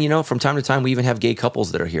 And from time to time, we even have gay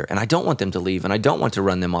couples that are here. And I don't want them to leave, and I don't want to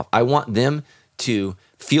run them off. I want them to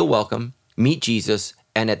feel welcome, meet Jesus,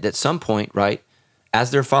 and at some point, right,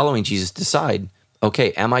 as they're following Jesus, decide,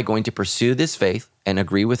 okay, am I going to pursue this faith and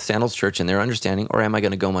agree with Sandals Church and their understanding, or am I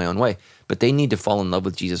going to go my own way? But they need to fall in love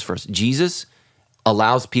with Jesus first. Jesus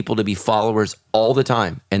allows people to be followers all the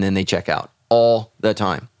time, and then they check out all the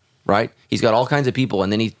time, right? He's got all kinds of people,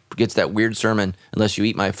 and then he gets that weird sermon, unless you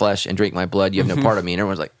eat my flesh and drink my blood, you have no part of me. And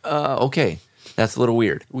everyone's like, okay, that's a little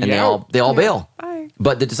weird. And they all bail. Bye.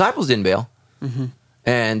 But the disciples didn't bail. Mm-hmm.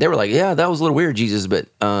 And they were like, yeah, that was a little weird, Jesus, but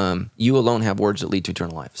you alone have words that lead to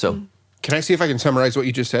eternal life. So Can I see if I can summarize what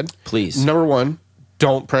you just said? Please. Number one,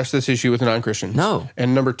 don't press this issue with non-Christians. No.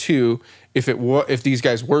 And number two, if these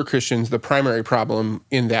guys were Christians, the primary problem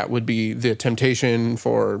in that would be the temptation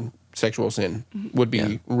for sexual sin would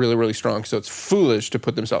be really, really strong. So it's foolish to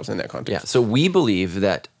put themselves in that context. Yeah. So we believe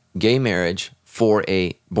that gay marriage for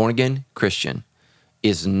a born-again Christian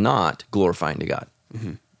is not glorifying to God.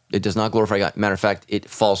 Mm-hmm. It does not glorify God. Matter of fact, it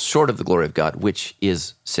falls short of the glory of God, which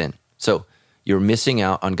is sin. So you're missing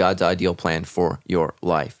out on God's ideal plan for your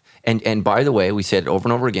life. And by the way, we said it over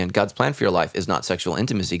and over again, God's plan for your life is not sexual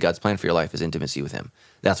intimacy. God's plan for your life is intimacy with him.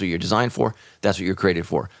 That's what you're designed for. That's what you're created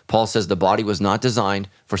for. Paul says the body was not designed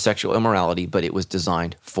for sexual immorality, but it was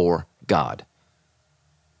designed for God.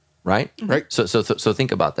 Right? Right. So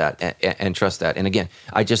think about that and trust that. And again,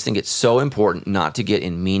 I just think it's so important not to get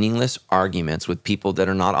in meaningless arguments with people that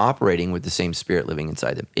are not operating with the same spirit living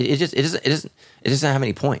inside them. It doesn't have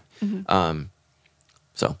any point. Mm-hmm.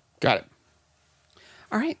 Got it.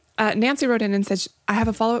 All right. Nancy wrote in and said, I have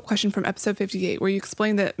a follow-up question from episode 58 where you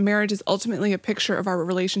explained that marriage is ultimately a picture of our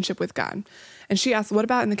relationship with God. And she asked, what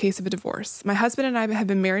about in the case of a divorce? My husband and I have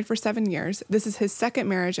been married for 7 years. This is his second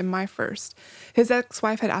marriage and my first. His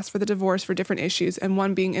ex-wife had asked for the divorce for different issues, and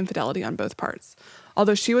one being infidelity on both parts.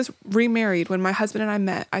 Although she was remarried when my husband and I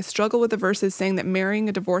met, I struggle with the verses saying that marrying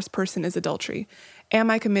a divorced person is adultery.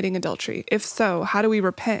 Am I committing adultery? If so, how do we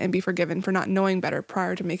repent and be forgiven for not knowing better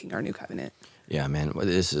prior to making our new covenant? Yeah, man. What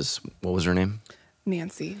was her name?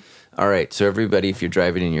 Nancy. All right. So everybody, if you're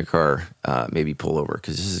driving in your car, maybe pull over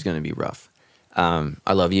because this is going to be rough.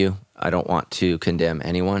 I love you. I don't want to condemn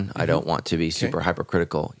anyone. Mm-hmm. I don't want to be super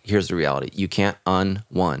hypercritical. Here's the reality. You can't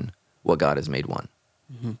un-one what God has made one.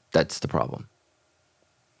 Mm-hmm. That's the problem.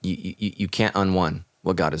 You can't un-one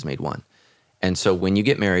what God has made one. And so when you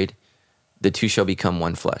get married, the two shall become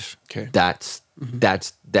one flesh. Okay. That's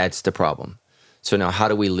the problem. So now how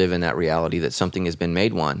do we live in that reality that something has been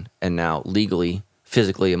made one and now legally,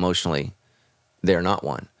 physically, emotionally, they're not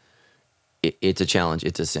one? It's a challenge.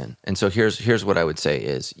 It's a sin. And so here's what I would say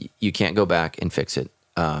is you can't go back and fix it.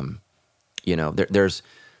 There's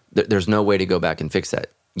no way to go back and fix that.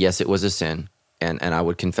 Yes, it was a sin, and I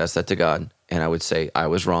would confess that to God, and I would say I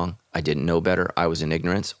was wrong. I didn't know better. I was in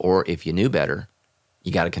ignorance. Or if you knew better,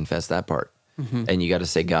 you got to confess that part. Mm-hmm. And you got to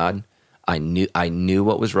say, God, I knew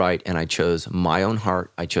what was right, and I chose my own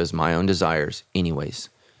heart. I chose my own desires anyways.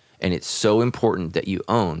 And it's so important that you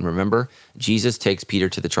own. Remember, Jesus takes Peter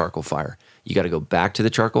to the charcoal fire. You got to go back to the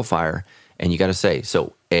charcoal fire, and you got to say,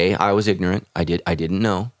 so A, I was ignorant. I didn't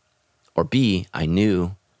know. Or B, I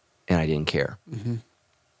knew, and I didn't care. Mm-hmm.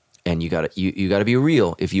 And you got to be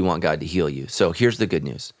real if you want God to heal you. So here's the good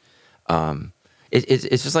news.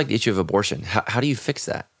 It's just like the issue of abortion. How do you fix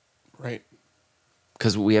that? Right.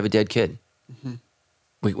 Because we have a dead kid.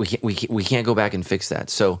 Mm-hmm. We can't go back and fix that.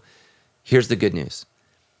 So here's the good news.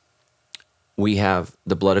 We have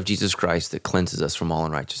the blood of Jesus Christ that cleanses us from all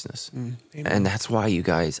unrighteousness. And that's why, you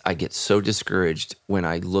guys, I get so discouraged when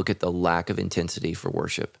I look at the lack of intensity for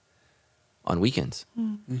worship on weekends.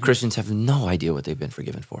 Mm-hmm. Christians have no idea what they've been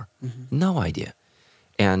forgiven for. Mm-hmm. No idea.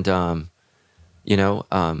 And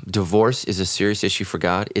Divorce is a serious issue for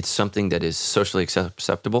God. It's something that is socially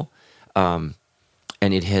acceptable. And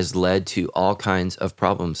it has led to all kinds of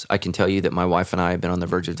problems. I can tell you that my wife and I have been on the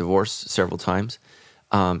verge of divorce several times.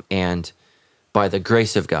 And by the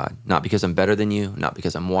grace of God, not because I'm better than you, not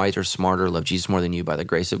because I'm wiser, smarter, love Jesus more than you, by the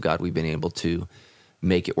grace of God, we've been able to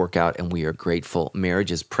make it work out, and we are grateful.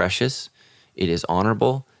 Marriage is precious. It is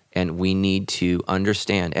honorable, and we need to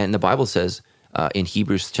understand. And the Bible says in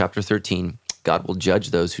Hebrews chapter 13, God will judge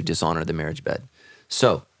those who dishonor the marriage bed.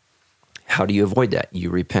 So how do you avoid that? You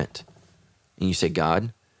repent. And you say,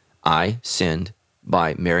 God, I sinned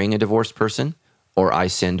by marrying a divorced person, or I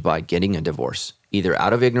sinned by getting a divorce, either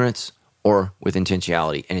out of ignorance or with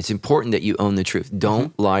intentionality. And it's important that you own the truth.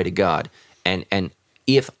 Don't lie to God. And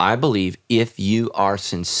if you are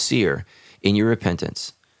sincere in your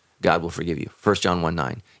repentance, God will forgive you. 1 John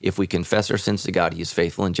 1:9. If we confess our sins to God, he is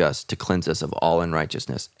faithful and just to cleanse us of all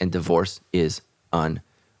unrighteousness. And divorce is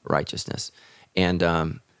unrighteousness. And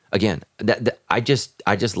again, I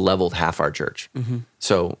just leveled half our church.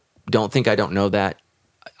 So don't think I don't know that.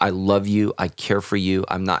 I love you. I care for you.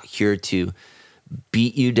 I'm not here to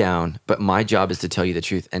beat you down, but my job is to tell you the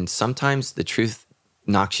truth. And sometimes the truth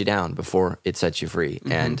knocks you down before it sets you free.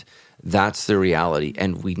 And that's the reality.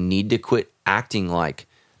 And we need to quit acting like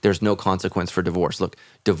there's no consequence for divorce. Look,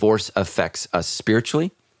 divorce affects us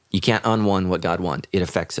spiritually. You can't unone what God wants. It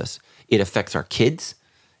affects us. It affects our kids.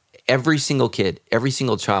 Every single kid, every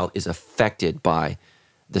single child is affected by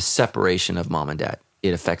the separation of mom and dad.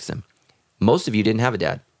 It affects them. Most of you didn't have a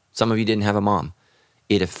dad. Some of you didn't have a mom.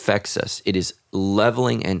 It affects us. It is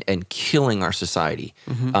leveling and killing our society.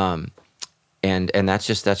 And that's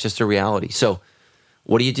just a reality. So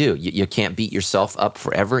what do? You can't beat yourself up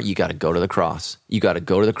forever. You got to go to the cross. You got to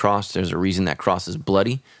go to the cross. There's a reason that cross is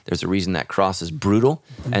bloody. There's a reason that cross is brutal.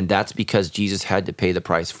 And that's because Jesus had to pay the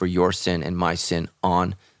price for your sin and my sin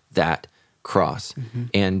on that cross.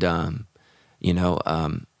 And,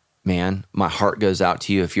 man, my heart goes out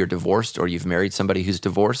to you if you're divorced or you've married somebody who's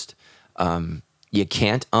divorced. You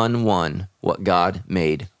can't unone what God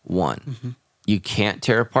made one. You can't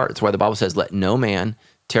tear apart. That's why the Bible says, let no man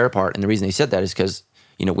tear apart. And the reason they said that is because,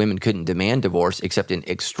 women couldn't demand divorce except in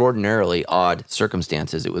extraordinarily odd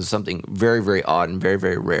circumstances. It was something very, very odd and very,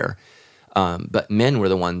 very rare. But men were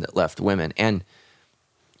the one that left women. And,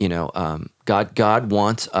 God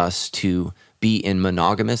wants us to be in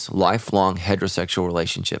monogamous, lifelong heterosexual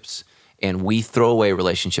relationships. And we throw away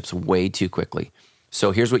relationships way too quickly.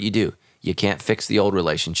 So here's what you do. You can't fix the old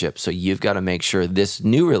relationship. So you've got to make sure this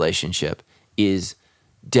new relationship is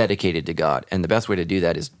dedicated to God. And the best way to do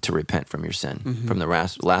that is to repent from your sin, from the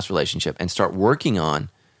last relationship, and start working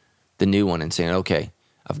on the new one and saying, okay,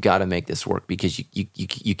 I've got to make this work, because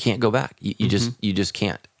you can't go back. You just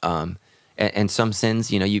can't. And some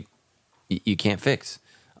sins, you can't fix,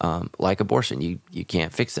 like abortion. You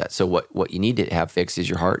can't fix that. So what you need to have fixed is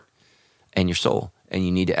your heart and your soul. And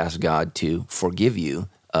you need to ask God to forgive you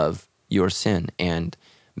of your sin. And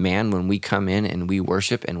man, when we come in and we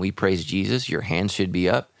worship and we praise Jesus, your hands should be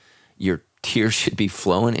up, your tears should be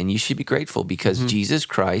flowing, and you should be grateful because Jesus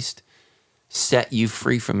Christ set you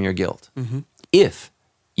free from your guilt if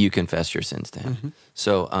you confess your sins to him.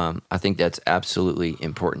 So I think that's absolutely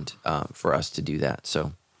important for us to do that.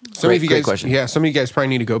 So great question. Yeah, some of you guys probably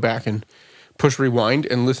need to go back and push rewind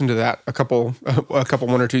and listen to that a couple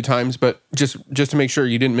one or two times, but just to make sure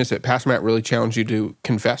you didn't miss it. Pastor Matt really challenged you to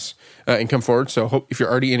confess and come forward. So hope if you're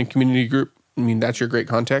already in a community group, that's your great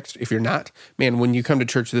context. If you're not, man, when you come to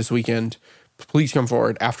church this weekend, please come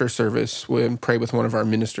forward after service and pray with one of our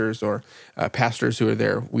ministers or pastors who are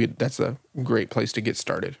there. That's a great place to get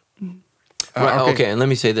started. Okay, and let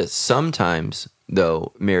me say this. Sometimes,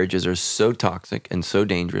 though, marriages are so toxic and so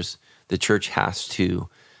dangerous, the church has to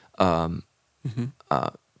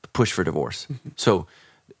push for divorce. So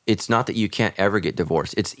it's not that you can't ever get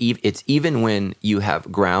divorced. It's even when you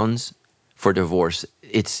have grounds for divorce,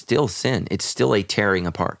 it's still sin. It's still a tearing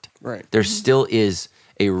apart. Right. There still is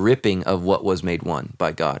a ripping of what was made one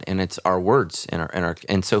by God, and it's our words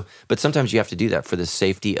and so. But sometimes you have to do that for the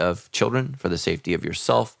safety of children, for the safety of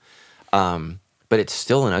yourself. But it's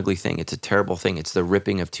still an ugly thing. It's a terrible thing. It's the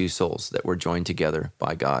ripping of two souls that were joined together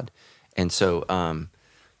by God. And so,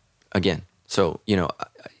 again,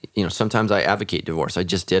 sometimes I advocate divorce. I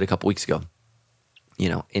just did a couple weeks ago,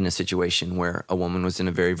 in a situation where a woman was in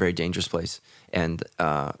a very, very dangerous place. And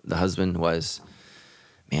the husband was,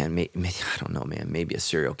 I don't know, maybe a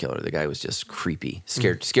serial killer. The guy was just creepy,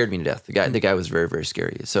 scared me to death. The guy was very, very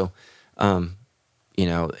scary. So,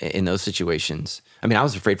 in those situations, I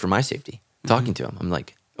was afraid for my safety talking to him. I'm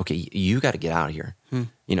like, okay, you got to get out of here.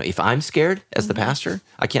 You know, if I'm scared as the pastor,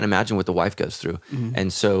 I can't imagine what the wife goes through.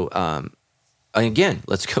 And so, again,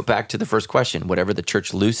 let's go back to the first question. Whatever the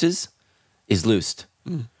church looses is loosed.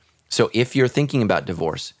 So if you're thinking about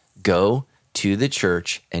divorce, go to the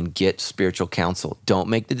church and get spiritual counsel. Don't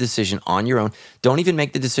make the decision on your own. Don't even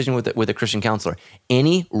make the decision with a Christian counselor.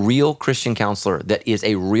 Any real Christian counselor that is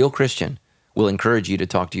a real Christian will encourage you to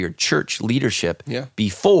talk to your church leadership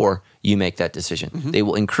before you make that decision. They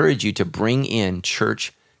will encourage you to bring in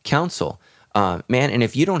church counsel. Man, and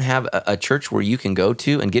if you don't have a church where you can go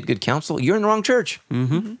to and get good counsel, you're in the wrong church.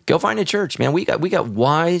 Go find a church, man. We got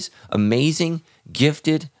wise, amazing,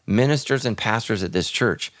 gifted ministers and pastors at this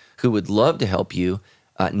church who would love to help you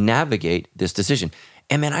navigate this decision.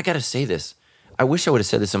 And man, I got to say this. I wish I would have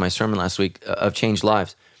said this in my sermon last week of Changed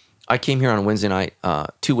Lives. I came here on a Wednesday night,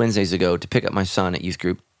 2 Wednesdays ago, to pick up my son at youth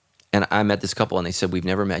group. And I met this couple and they said, we've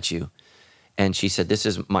never met you. And she said, this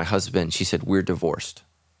is my husband. She said, we're divorced.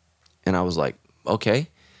 And I was like, okay.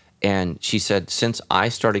 And she said, since I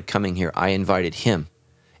started coming here, I invited him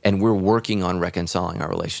and we're working on reconciling our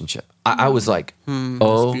relationship. I was like,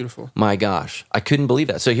 oh beautiful. My gosh, I couldn't believe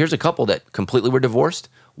that. So here's a couple that completely were divorced.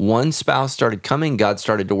 One spouse started coming. God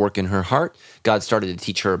started to work in her heart. God started to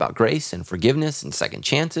teach her about grace and forgiveness and second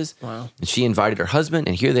chances. Wow. And she invited her husband,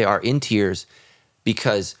 and here they are in tears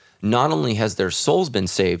because not only has their souls been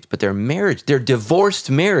saved, but their marriage, their divorced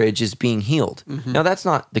marriage is being healed. Now, that's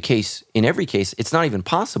not the case in every case. It's not even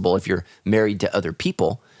possible if you're married to other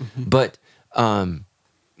people. But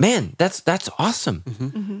man, that's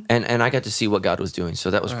awesome. And I got to see what God was doing. So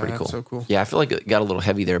that was pretty cool. So cool. Yeah, I feel like it got a little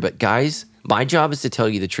heavy there. But guys, my job is to tell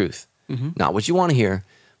you the truth. Not what you want to hear,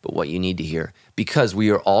 but what you need to hear. Because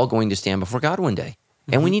we are all going to stand before God one day.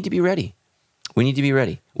 And we need to be ready. We need to be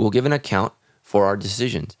ready. We'll give an account for our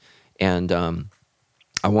decisions. And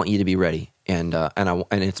I want you to be ready. And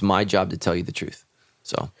it's my job to tell you the truth.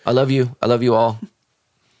 So I love you. I love you all.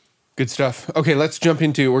 Good stuff. Okay, let's jump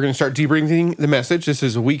into, we're going to start debriefing the message. This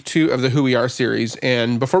is week 2 of the Who We Are series.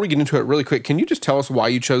 And before we get into it really quick, can you just tell us why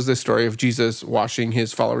you chose this story of Jesus washing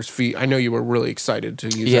his followers' feet? I know you were really excited to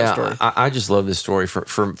use that story. I just love this story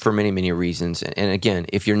for many, many reasons. And again,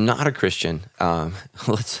 if you're not a Christian,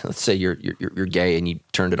 let's say you're gay and you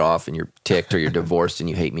turned it off and you're ticked, or you're divorced and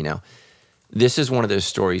you hate me now. This is one of those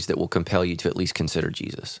stories that will compel you to at least consider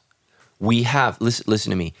Jesus. We have, listen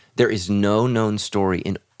to me, there is no known story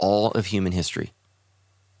in all of human history.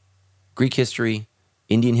 Greek history,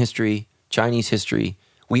 Indian history, Chinese history.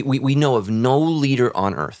 We know of no leader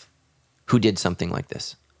on earth who did something like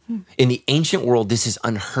this. In the ancient world, this is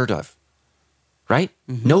unheard of, right?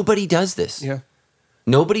 Nobody does this. Yeah.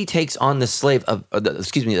 Nobody takes on the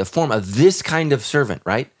form of this kind of servant,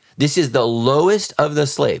 right? This is the lowest of the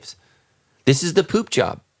slaves. This is the poop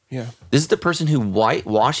job. Yeah. This is the person who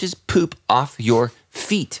washes poop off your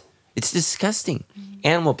feet. It's disgusting.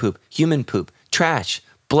 Animal poop, human poop, trash,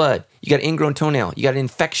 blood. You got an ingrown toenail. You got an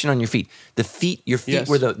infection on your feet. Your feet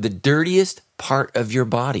were the dirtiest part of your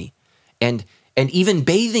body. And even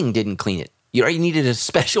bathing didn't clean it. You needed a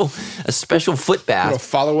special foot bath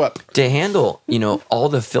follow up to handle, all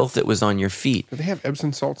the filth that was on your feet. Did they have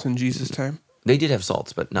Epsom salts in Jesus' time? They did have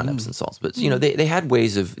salts, but not Epsom salts. But, they had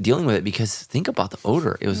ways of dealing with it, because think about the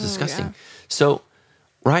odor. It was disgusting. Yeah. So,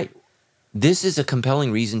 right, this is a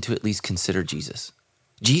compelling reason to at least consider Jesus.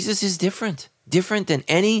 Jesus is different than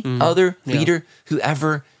any other leader who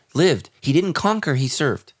ever lived. He didn't conquer, he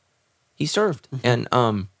served. He served. And,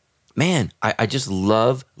 man, I just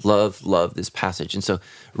love this passage. And so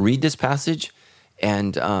read this passage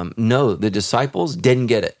and know the disciples didn't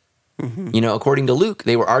get it. According to Luke,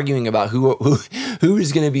 they were arguing about who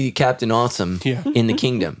is going to be Captain Awesome in the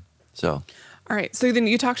kingdom. So, all right. So then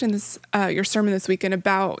you talked in this your sermon this weekend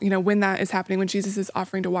about when that is happening, when Jesus is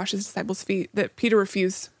offering to wash his disciples' feet, that Peter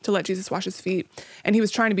refused to let Jesus wash his feet, and he was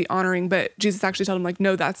trying to be honoring, but Jesus actually told him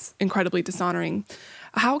no, that's incredibly dishonoring.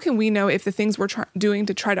 How can we know if the things we're doing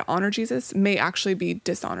to try to honor Jesus may actually be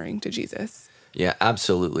dishonoring to Jesus? Yeah,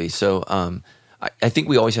 absolutely. So I think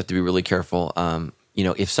we always have to be really careful.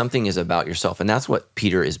 If something is about yourself, and that's what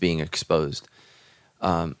Peter is being exposed.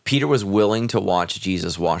 Peter was willing to watch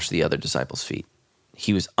Jesus wash the other disciples' feet.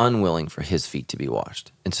 He was unwilling for his feet to be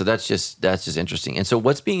washed. And so that's just interesting. And so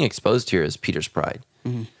what's being exposed here is Peter's pride.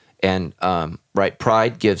 And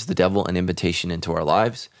pride gives the devil an invitation into our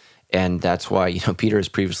lives. And that's why, Peter has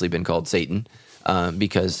previously been called Satan,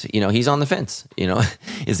 because, he's on the fence.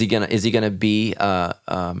 Is he gonna be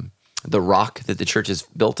the rock that the church is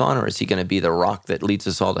built on, or is he going to be the rock that leads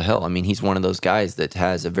us all to hell? I mean, he's one of those guys that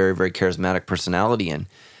has a very, very charismatic personality, and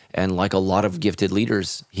And like a lot of gifted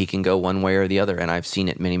leaders, he can go one way or the other. And I've seen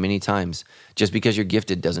it many, many times. Just because you're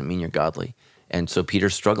gifted doesn't mean you're godly. And so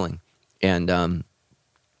Peter's struggling. And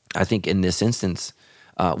I think in this instance,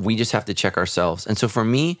 we just have to check ourselves. And so for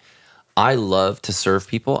me, I love to serve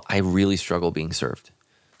people. I really struggle being served.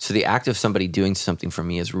 So the act of somebody doing something for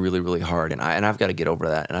me is really, really hard. And I've got to get over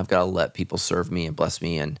that. And I've got to let people serve me and bless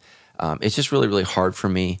me. And it's just really, really hard for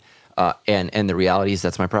me. And the reality is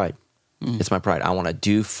that's my pride. It's my pride. I want to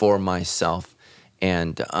do for myself.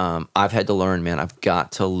 And I've had to learn, man, I've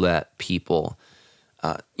got to let people,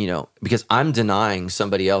 because I'm denying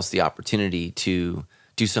somebody else the opportunity to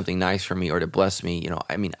do something nice for me or to bless me.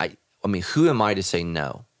 I mean, who am I to say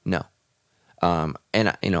no? No. And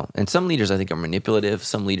some leaders I think are manipulative.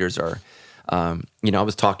 Some leaders are, I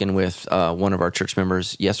was talking with one of our church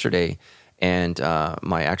members yesterday, and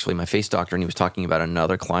my face doctor, and he was talking about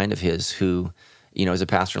another client of his who, is a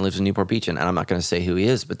pastor and lives in Newport Beach, and I'm not going to say who he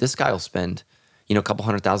is, but this guy will spend, a couple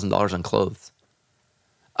 $100,000 on clothes.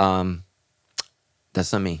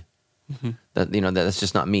 That's not me. That's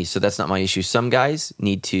just not me. So that's not my issue. Some guys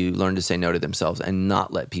need to learn to say no to themselves and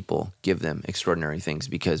not let people give them extraordinary things,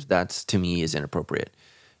 because that's, to me, is inappropriate.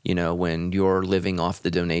 When you're living off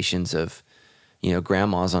the donations of,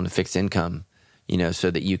 grandmas on a fixed income,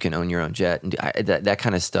 so that you can own your own jet. And that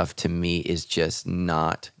kind of stuff, to me, is just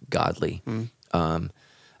not godly.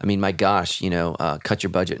 My gosh, cut your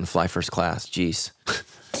budget and fly first class. Jeez.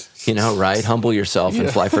 Right? Humble yourself and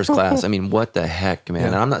fly first class. What the heck, man?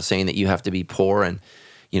 And I'm not saying that you have to be poor and,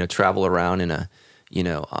 travel around in a,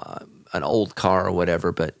 an old car or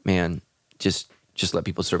whatever, but man, just let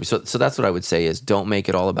people serve you. So that's what I would say is don't make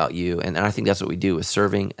it all about you. And I think that's what we do with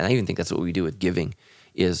serving. And I even think that's what we do with giving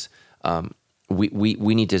is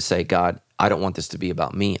we need to say, God, I don't want this to be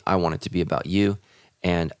about me. I want it to be about you.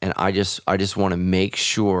 And I just want to make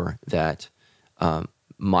sure that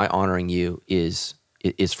my honoring you is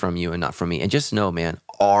from you and not from me. And just know, man,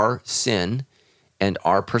 our sin and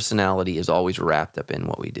our personality is always wrapped up in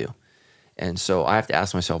what we do. And so I have to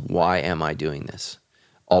ask myself, why am I doing this?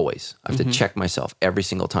 Always. I have to check myself every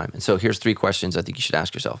single time. And so here's 3 questions I think you should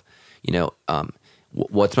ask yourself.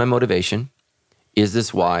 What's my motivation? Is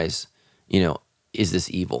this wise? Is this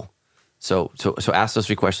evil? So ask those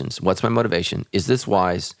 3 questions. What's my motivation? Is this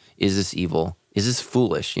wise? Is this evil? Is this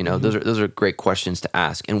foolish? Those are great questions to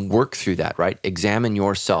ask and work through that, right? Examine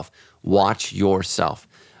yourself. Watch yourself.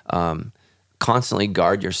 Constantly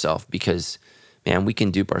guard yourself, because, man, we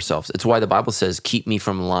can dupe ourselves. It's why the Bible says, keep me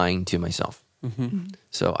from lying to myself.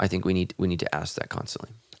 So I think we need to ask that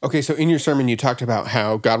constantly. Okay, so in your sermon, you talked about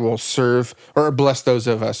how God will serve or bless those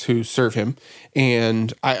of us who serve him.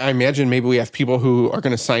 And I imagine maybe we have people who are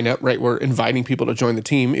going to sign up, right? We're inviting people to join the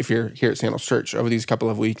team if you're here at Sandals Church over these couple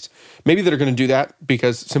of weeks. Maybe they're going to do that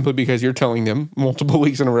simply because you're telling them multiple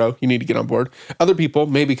weeks in a row, you need to get on board. Other people,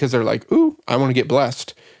 maybe because they're like, ooh, I want to get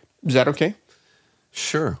blessed. Is that okay?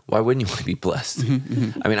 Sure. Why wouldn't you want to be blessed?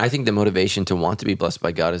 I think the motivation to want to be blessed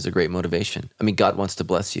by God is a great motivation. God wants to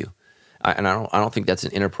bless you. I don't think that's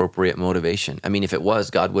an inappropriate motivation. If it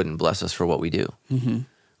was, God wouldn't bless us for what we do,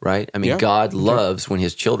 right? God loves when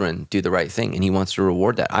his children do the right thing, and he wants to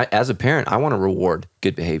reward that. As a parent, I want to reward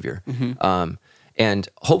good behavior. And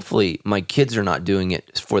hopefully my kids are not doing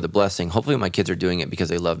it for the blessing. Hopefully my kids are doing it because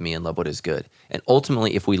they love me and love what is good. And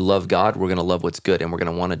ultimately, if we love God, we're going to love what's good, and we're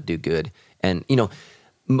going to want to do good. And,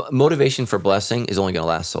 motivation for blessing is only going to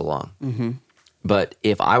last so long. But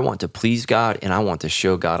if I want to please God and I want to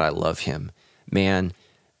show God I love him, man,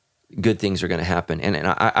 good things are going to happen. And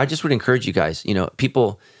I just would encourage you guys,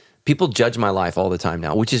 people judge my life all the time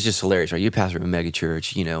now, which is just hilarious, right? You're pastor of a mega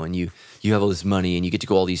church, and you have all this money and you get to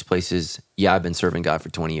go all these places. Yeah, I've been serving God for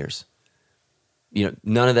 20 years.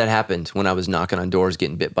 None of that happened when I was knocking on doors,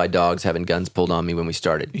 getting bit by dogs, having guns pulled on me when we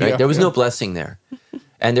started, right? There was no blessing there.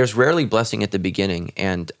 And there's rarely blessing at the beginning.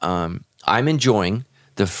 And I'm enjoying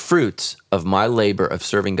the fruits of my labor of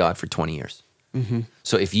serving God for 20 years.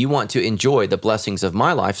 So if you want to enjoy the blessings of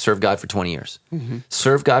my life, serve God for 20 years.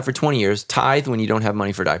 Serve God for 20 years. Tithe when you don't have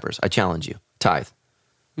money for diapers. I challenge you. Tithe.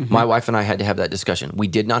 My wife and I had to have that discussion. We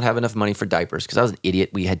did not have enough money for diapers because I was an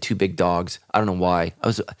idiot. We had 2 big dogs. I don't know why.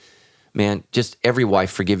 Just every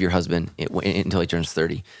wife, forgive your husband until he turns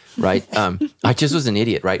 30, right? I just was an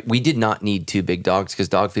idiot, right? We did not need 2 big dogs because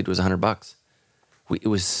dog food was $100. It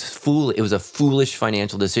was a foolish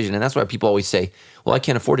financial decision. And that's why people always say, well, I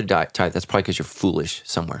can't afford to tithe. That's probably because you're foolish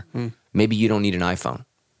somewhere. Maybe you don't need an iPhone.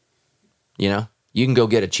 You can go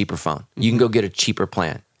get a cheaper phone. You can go get a cheaper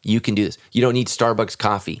plan. You can do this. You don't need Starbucks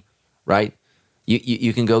coffee, right?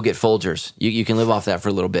 You can go get Folgers. You can live off that for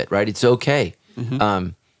a little bit, right? It's okay.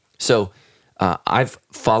 So I've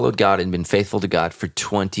followed God and been faithful to God for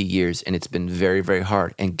 20 years, and it's been very, very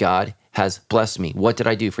hard. And God has blessed me. What did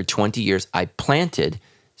I do for 20 years? I planted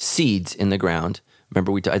seeds in the ground.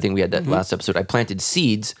 Remember, I think we had that last episode. I planted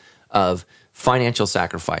seeds of financial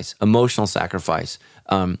sacrifice, emotional sacrifice,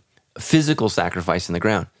 physical sacrifice in the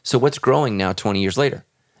ground. So what's growing now 20 years later?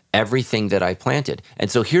 Everything that I planted.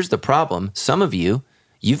 And so here's the problem. Some of you,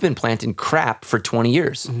 you've been planting crap for 20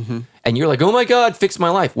 years. And you're like, oh my God, fix my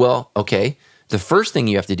life. Well, okay. The first thing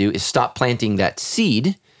you have to do is stop planting that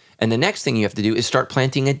seed. And the next thing you have to do is start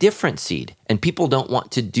planting a different seed. And people don't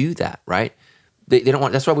want to do that, right? They don't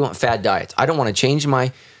want, that's why we want fad diets. I don't want to change what I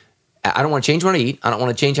eat. I don't want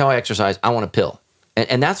to change how I exercise. I want a pill.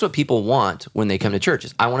 And that's what people want when they come to church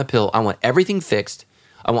is I want a pill. I want everything fixed.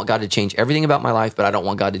 I want God to change everything about my life, but I don't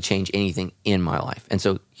want God to change anything in my life. And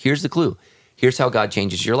so here's the clue. Here's how God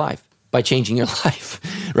changes your life, by changing your life,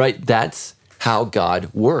 right? That's how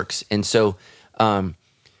God works. And so,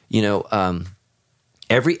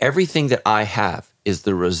 everything that I have is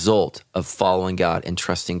the result of following God and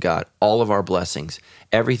trusting God. All of our blessings,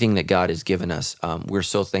 everything that God has given us, we're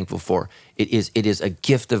so thankful for. It is a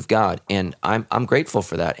gift of God, and I'm grateful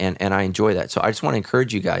for that, and I enjoy that. So I just want to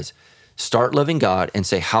encourage you guys, start loving God and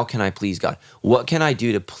say, how can I please God? What can I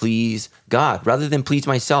do to please God rather than please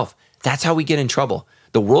myself? That's how we get in trouble.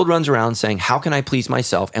 The world runs around saying, how can I please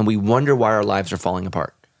myself? And we wonder why our lives are falling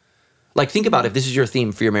apart. Like, think about if this is your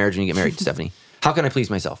theme for your marriage when you get married, Stephanie. How can I please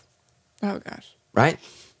myself? Oh, gosh. Right?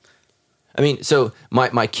 I mean, so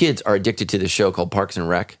my kids are addicted to this show called Parks and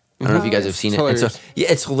Rec. I don't know if you guys have seen it. And so,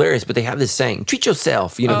 yeah, it's hilarious, but they have this saying, treat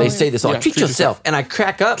yourself. They say this all, treat yourself. And I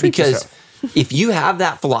crack up because if you have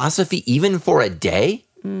that philosophy even for a day,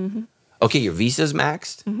 okay, your visa's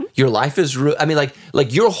maxed, your life is,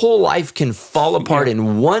 like your whole life can fall apart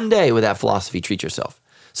in one day with that philosophy, treat yourself.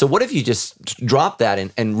 So what if you just dropped that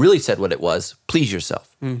and really said what it was, please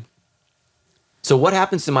yourself? So what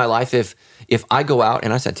happens to my life if I go out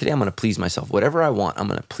and I said, today I'm going to please myself. Whatever I want, I'm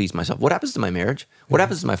going to please myself. What happens to my marriage? What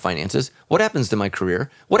happens to my finances? What happens to my career?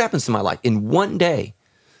 What happens to my life in one day?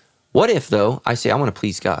 What if, though, I say, I want to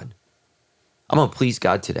please God. I'm going to please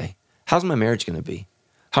God today. How's my marriage going to be?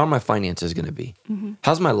 How are my finances going to be?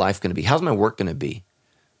 How's my life going to be? How's my work going to be?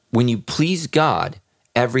 When you please God,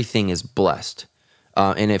 everything is blessed.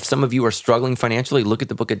 And if some of you are struggling financially, look at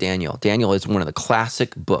the book of Daniel. Daniel is one of the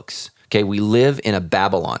classic books. Okay, we live in a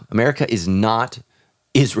Babylon. America is not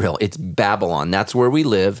Israel, it's Babylon. That's where we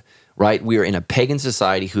live, right? We are in a pagan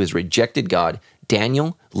society who has rejected God.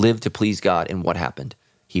 Daniel lived to please God, and what happened?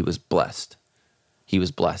 He was blessed. He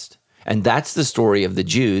was blessed. And that's the story of the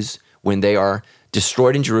Jews when they are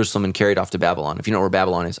destroyed in Jerusalem and carried off to Babylon. If you know where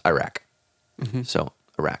Babylon is, Iraq. So,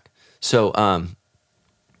 Iraq. So,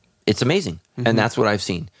 it's amazing. And that's what I've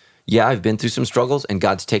seen. Yeah, I've been through some struggles, and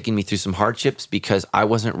God's taken me through some hardships because I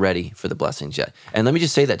wasn't ready for the blessings yet. And let me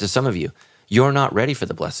just say that to some of you, you're not ready for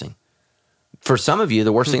the blessing. For some of you,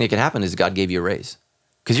 the worst thing that could happen is God gave you a raise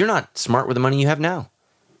because you're not smart with the money you have now.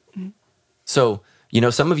 So,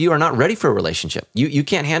 some of you are not ready for a relationship. You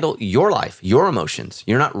can't handle your life, your emotions.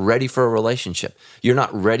 You're not ready for a relationship. You're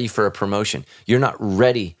not ready for a promotion. You're not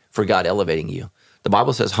ready for God elevating you. The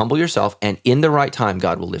Bible says, humble yourself, and in the right time,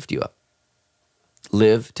 God will lift you up.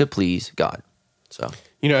 Live to please God. So,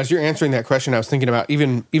 as you're answering that question, I was thinking about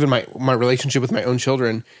even my relationship with my own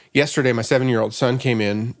children. Yesterday, my 7-year-old son came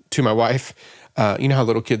in to my wife. You know how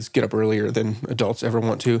little kids get up earlier than adults ever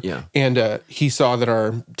want to. Yeah. And he saw that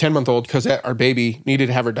our 10-month-old Cosette, our baby, needed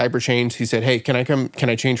to have her diaper changed. He said, hey, can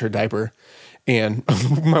I change her diaper? And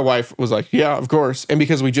my wife was like, yeah, of course. And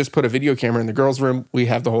because we just put a video camera in the girls' room, we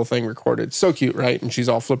have the whole thing recorded. So cute, right? And she's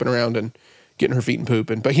all flipping around and getting her feet in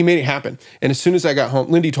poop. But he made it happen. And as soon as I got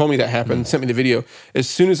home, Lindy told me that happened, sent me the video. As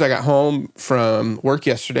soon as I got home from work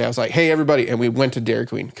yesterday, I was like, hey, everybody. And we went to Dairy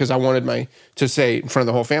Queen because I wanted to say in front of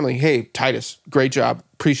the whole family, hey, Titus, great job.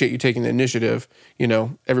 Appreciate you taking the initiative.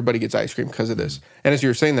 Everybody gets ice cream because of this. And as you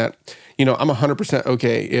were saying that, I'm 100%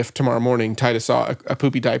 okay if tomorrow morning Titus saw a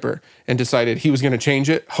poopy diaper and decided he was going to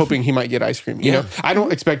change it, hoping he might get ice cream. I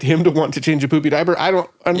don't expect him to want to change a poopy diaper.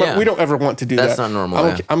 We don't ever want to do that. That's not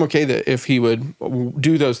normal. I'm okay that if he would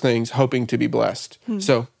do those things, hoping to be blessed.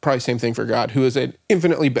 So probably same thing for God, who is an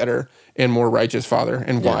infinitely better and more righteous father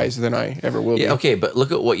and wise than I ever will be. Okay, but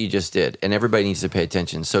look at what you just did, and everybody needs to pay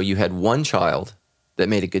attention. So you had one child that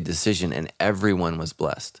made a good decision, and everyone was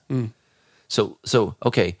blessed. So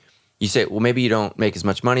okay. You say, well, maybe you don't make as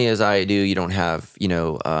much money as I do. You don't have,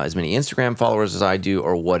 as many Instagram followers as I do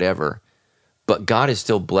or whatever. But God is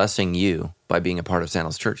still blessing you by being a part of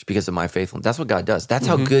Sandals Church because of my faithfulness. That's what God does. That's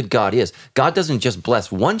how good God is. God doesn't just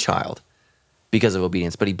bless one child. because of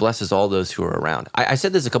obedience, but he blesses all those who are around. I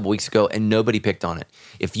said this a couple weeks ago and nobody picked on it.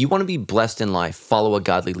 If you want to be blessed in life, follow a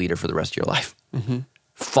godly leader for the rest of your life.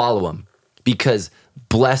 Follow him, because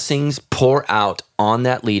blessings pour out on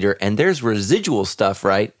that leader, and there's residual stuff,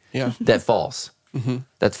 right? Yeah. That falls.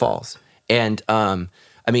 That falls. And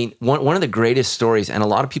I mean, one of the greatest stories, and a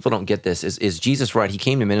lot of people don't get this, is Jesus, right? He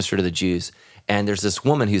came to minister to the Jews, and there's this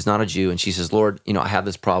woman who's not a Jew, and she says, Lord, I have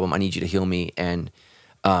this problem. I need you to heal me. And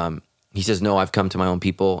he says, no, I've come to my own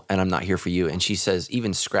people, and I'm not here for you. And she says,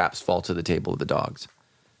 even scraps fall to the table of the dogs.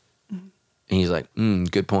 And he's like,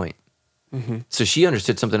 good point. So she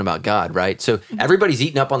understood something about God, right? So everybody's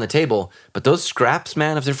eating up on the table, but those scraps,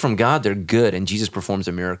 man, if they're from God, they're good, and Jesus performs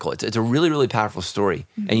a miracle. It's a really, really powerful story,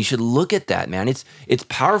 and you should look at that, man. It's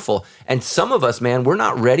powerful. And some of us, man, we're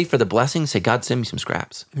not ready for the blessing. Say, God, send me some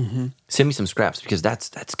scraps. Send me some scraps, because that's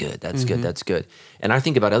good. That's good. That's good. And I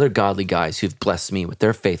think about other godly guys who've blessed me with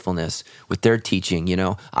their faithfulness, with their teaching.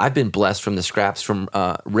 I've been blessed from the scraps from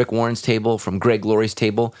Rick Warren's table, from Greg Laurie's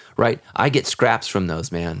table, right? I get scraps from those,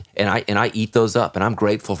 man, and I eat those up, and I'm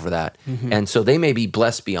grateful for that. And so they may be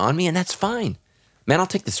blessed beyond me, and that's fine. Man, I'll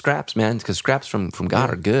take the scraps, man, because scraps from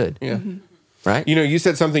God are good. Yeah. Right? You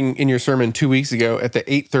said something in your sermon 2 weeks ago at the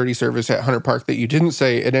 8:30 service at Hunter Park that you didn't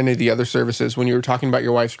say at any of the other services when you were talking about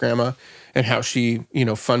your wife's grandma and how she,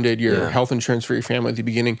 funded your health insurance for your family at the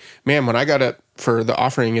beginning. Man, when I got up for the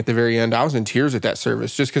offering at the very end, I was in tears at that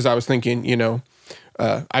service just because I was thinking,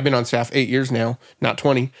 I've been on staff 8 years now, not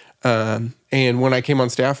 20. And when I came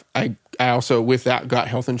on staff, I also, with that, got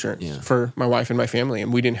health insurance for my wife and my family.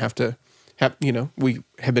 And we didn't have to have, we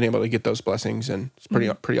have been able to get those blessings, and it's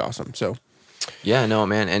pretty awesome. So. Yeah, no,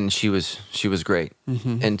 man. And she was great.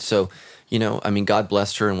 And so, God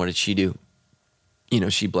blessed her. And what did she do?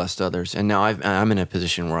 She blessed others. And now I'm in a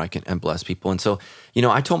position where I can bless people. And so,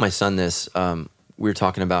 I told my son this, we were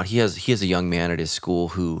talking about, he has a young man at his school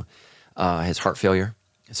who has heart failure.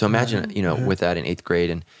 So imagine, with that in 8th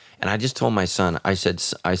grade. And I just told my son, I said,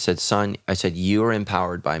 son, you are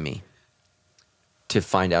empowered by me to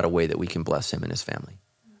find out a way that we can bless him and his family.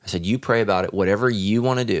 I said, you pray about it, whatever you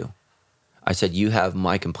want to do. I said, you have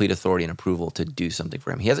my complete authority and approval to do something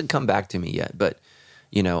for him. He hasn't come back to me yet, but,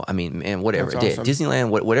 man, whatever. That's awesome. Disneyland,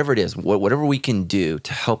 whatever it is, whatever we can do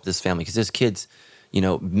to help this family, because this kid's,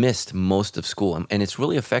 missed most of school, and it's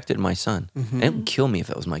really affected my son. And it would kill me if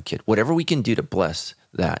it was my kid. Whatever we can do to bless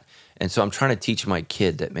that. And so I'm trying to teach my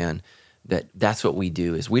kid that, man, that's what we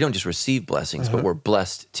do, is we don't just receive blessings, but we're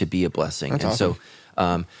blessed to be a blessing. That's and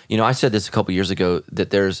awesome. So, I said this a couple years ago, that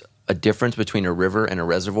there's a difference between a river and a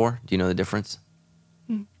reservoir. Do you know the difference?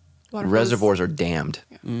 Reservoirs are dammed.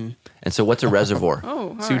 Yeah. And so what's a reservoir?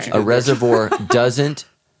 A reservoir doesn't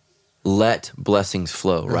let blessings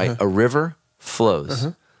flow, right? A river flows.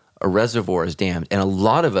 A reservoir is dammed. And a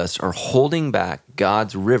lot of us are holding back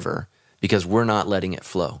God's river because we're not letting it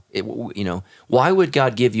flow. Why would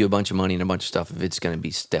God give you a bunch of money and a bunch of stuff if it's going to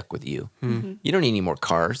be stuck with you? You don't need any more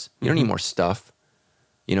cars. You don't need more stuff.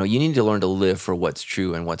 You need to learn to live for what's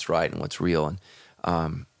true and what's right and what's real. And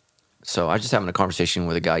so I was just having a conversation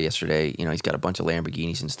with a guy yesterday. He's got a bunch of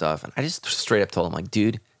Lamborghinis and stuff. And I just straight up told him, like,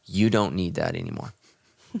 dude, you don't need that anymore.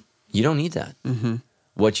 You don't need that.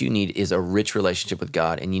 What you need is a rich relationship with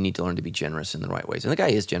God, and you need to learn to be generous in the right ways. And the guy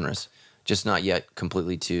is generous, just not yet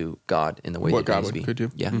completely to God in the way that God could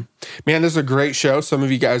do. Yeah. Man, this is a great show. Some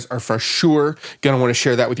of you guys are for sure going to want to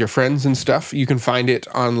share that with your friends and stuff. You can find it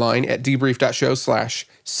online at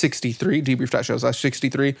debrief.show/63,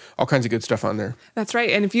 debrief.show/63, all kinds of good stuff on there. That's right.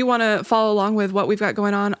 And if you want to follow along with what we've got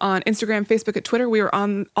going on Instagram, Facebook, and Twitter, we are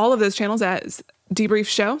on all of those channels as Debrief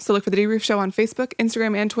Show. So look for the Debrief Show on Facebook,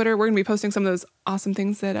 Instagram, and Twitter. We're going to be posting some of those awesome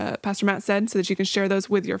things that Pastor Matt said so that you can share those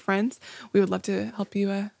with your friends. We would love to help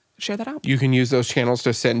you share that out. You can use those channels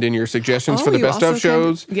to send in your suggestions for the best of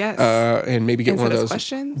shows. Yes. And maybe get one of those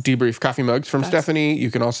questions. Debrief coffee mugs from Stephanie.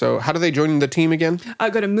 You can also, how do they join the team again?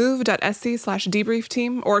 Go to move.sc/debrief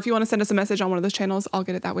team. Or if you want to send us a message on one of those channels, I'll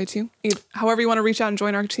get it that way too. However you want to reach out and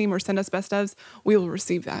join our team or send us best ofs, we will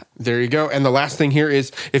receive that. There you go. And the last thing here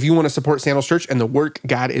is, if you want to support Sandals Church and the work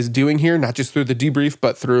God is doing here, not just through the Debrief,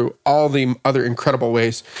 but through all the other incredible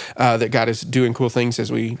ways that God is doing cool things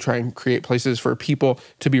as we try and create places for people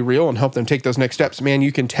to be real and help them take those next steps, man,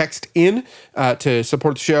 you can text in to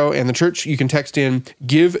support the show and the church. You can text in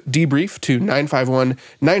Give Debrief to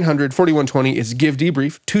 951-900-4120. It's Give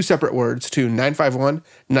Debrief, 2 separate words, to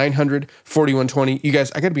 951-900-4120. You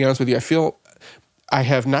guys, I got to be honest with you. I feel I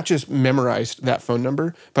have not just memorized that phone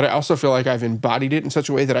number, but I also feel like I've embodied it in such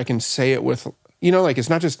a way that I can say it with, like it's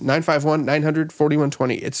not just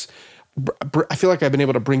 951-900-4120. It's I feel like I've been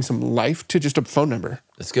able to bring some life to just a phone number.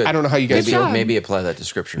 That's good. I don't know how you guys feel. Maybe apply that to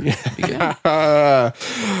scripture. Be good.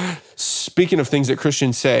 Speaking of things that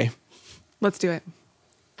Christians say, Let's do it.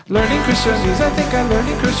 Learning Christianese, I think I'm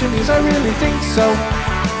learning Christianese, I really think so.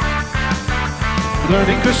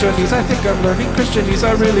 Learning Christianese, I think I'm learning Christianese,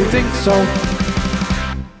 I really think so.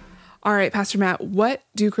 All right, Pastor Matt, what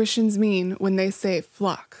do Christians mean when they say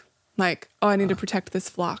flock? Like, oh, I need to protect this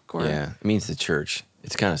flock. Or Yeah, it means the church.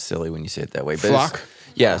 It's kind of silly when you say it that way. But Flock?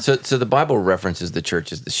 Yeah, so the Bible references the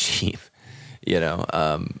church as the sheep.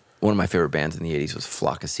 One of my favorite bands in the 80s was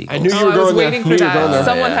Flock of Seagulls. I knew you Oh, were I was going there. waiting I knew for you were going that. there.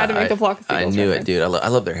 Someone had to make the Flock of I Seagulls knew reference. it, dude. I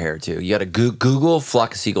love their hair, too. You got to Google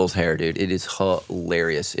Flock of Seagulls hair, dude. It is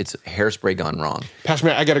hilarious. It's hairspray gone wrong. Pastor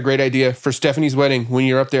Matt, I got a great idea for Stephanie's wedding when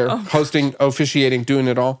you're up there hosting, officiating, doing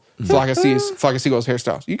it all. Flock of Seagulls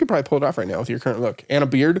hairstyles. You could probably pull it off right now with your current look. And a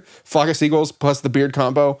beard, Flock of Seagulls plus the beard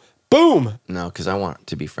combo. Boom! No, because I want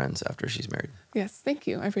to be friends after she's married. Yes, thank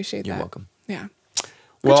you. I appreciate that. You're welcome. Yeah.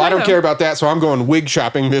 Well, try, I don't though. care about that, so I'm going wig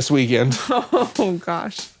shopping this weekend. Oh,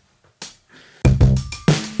 gosh.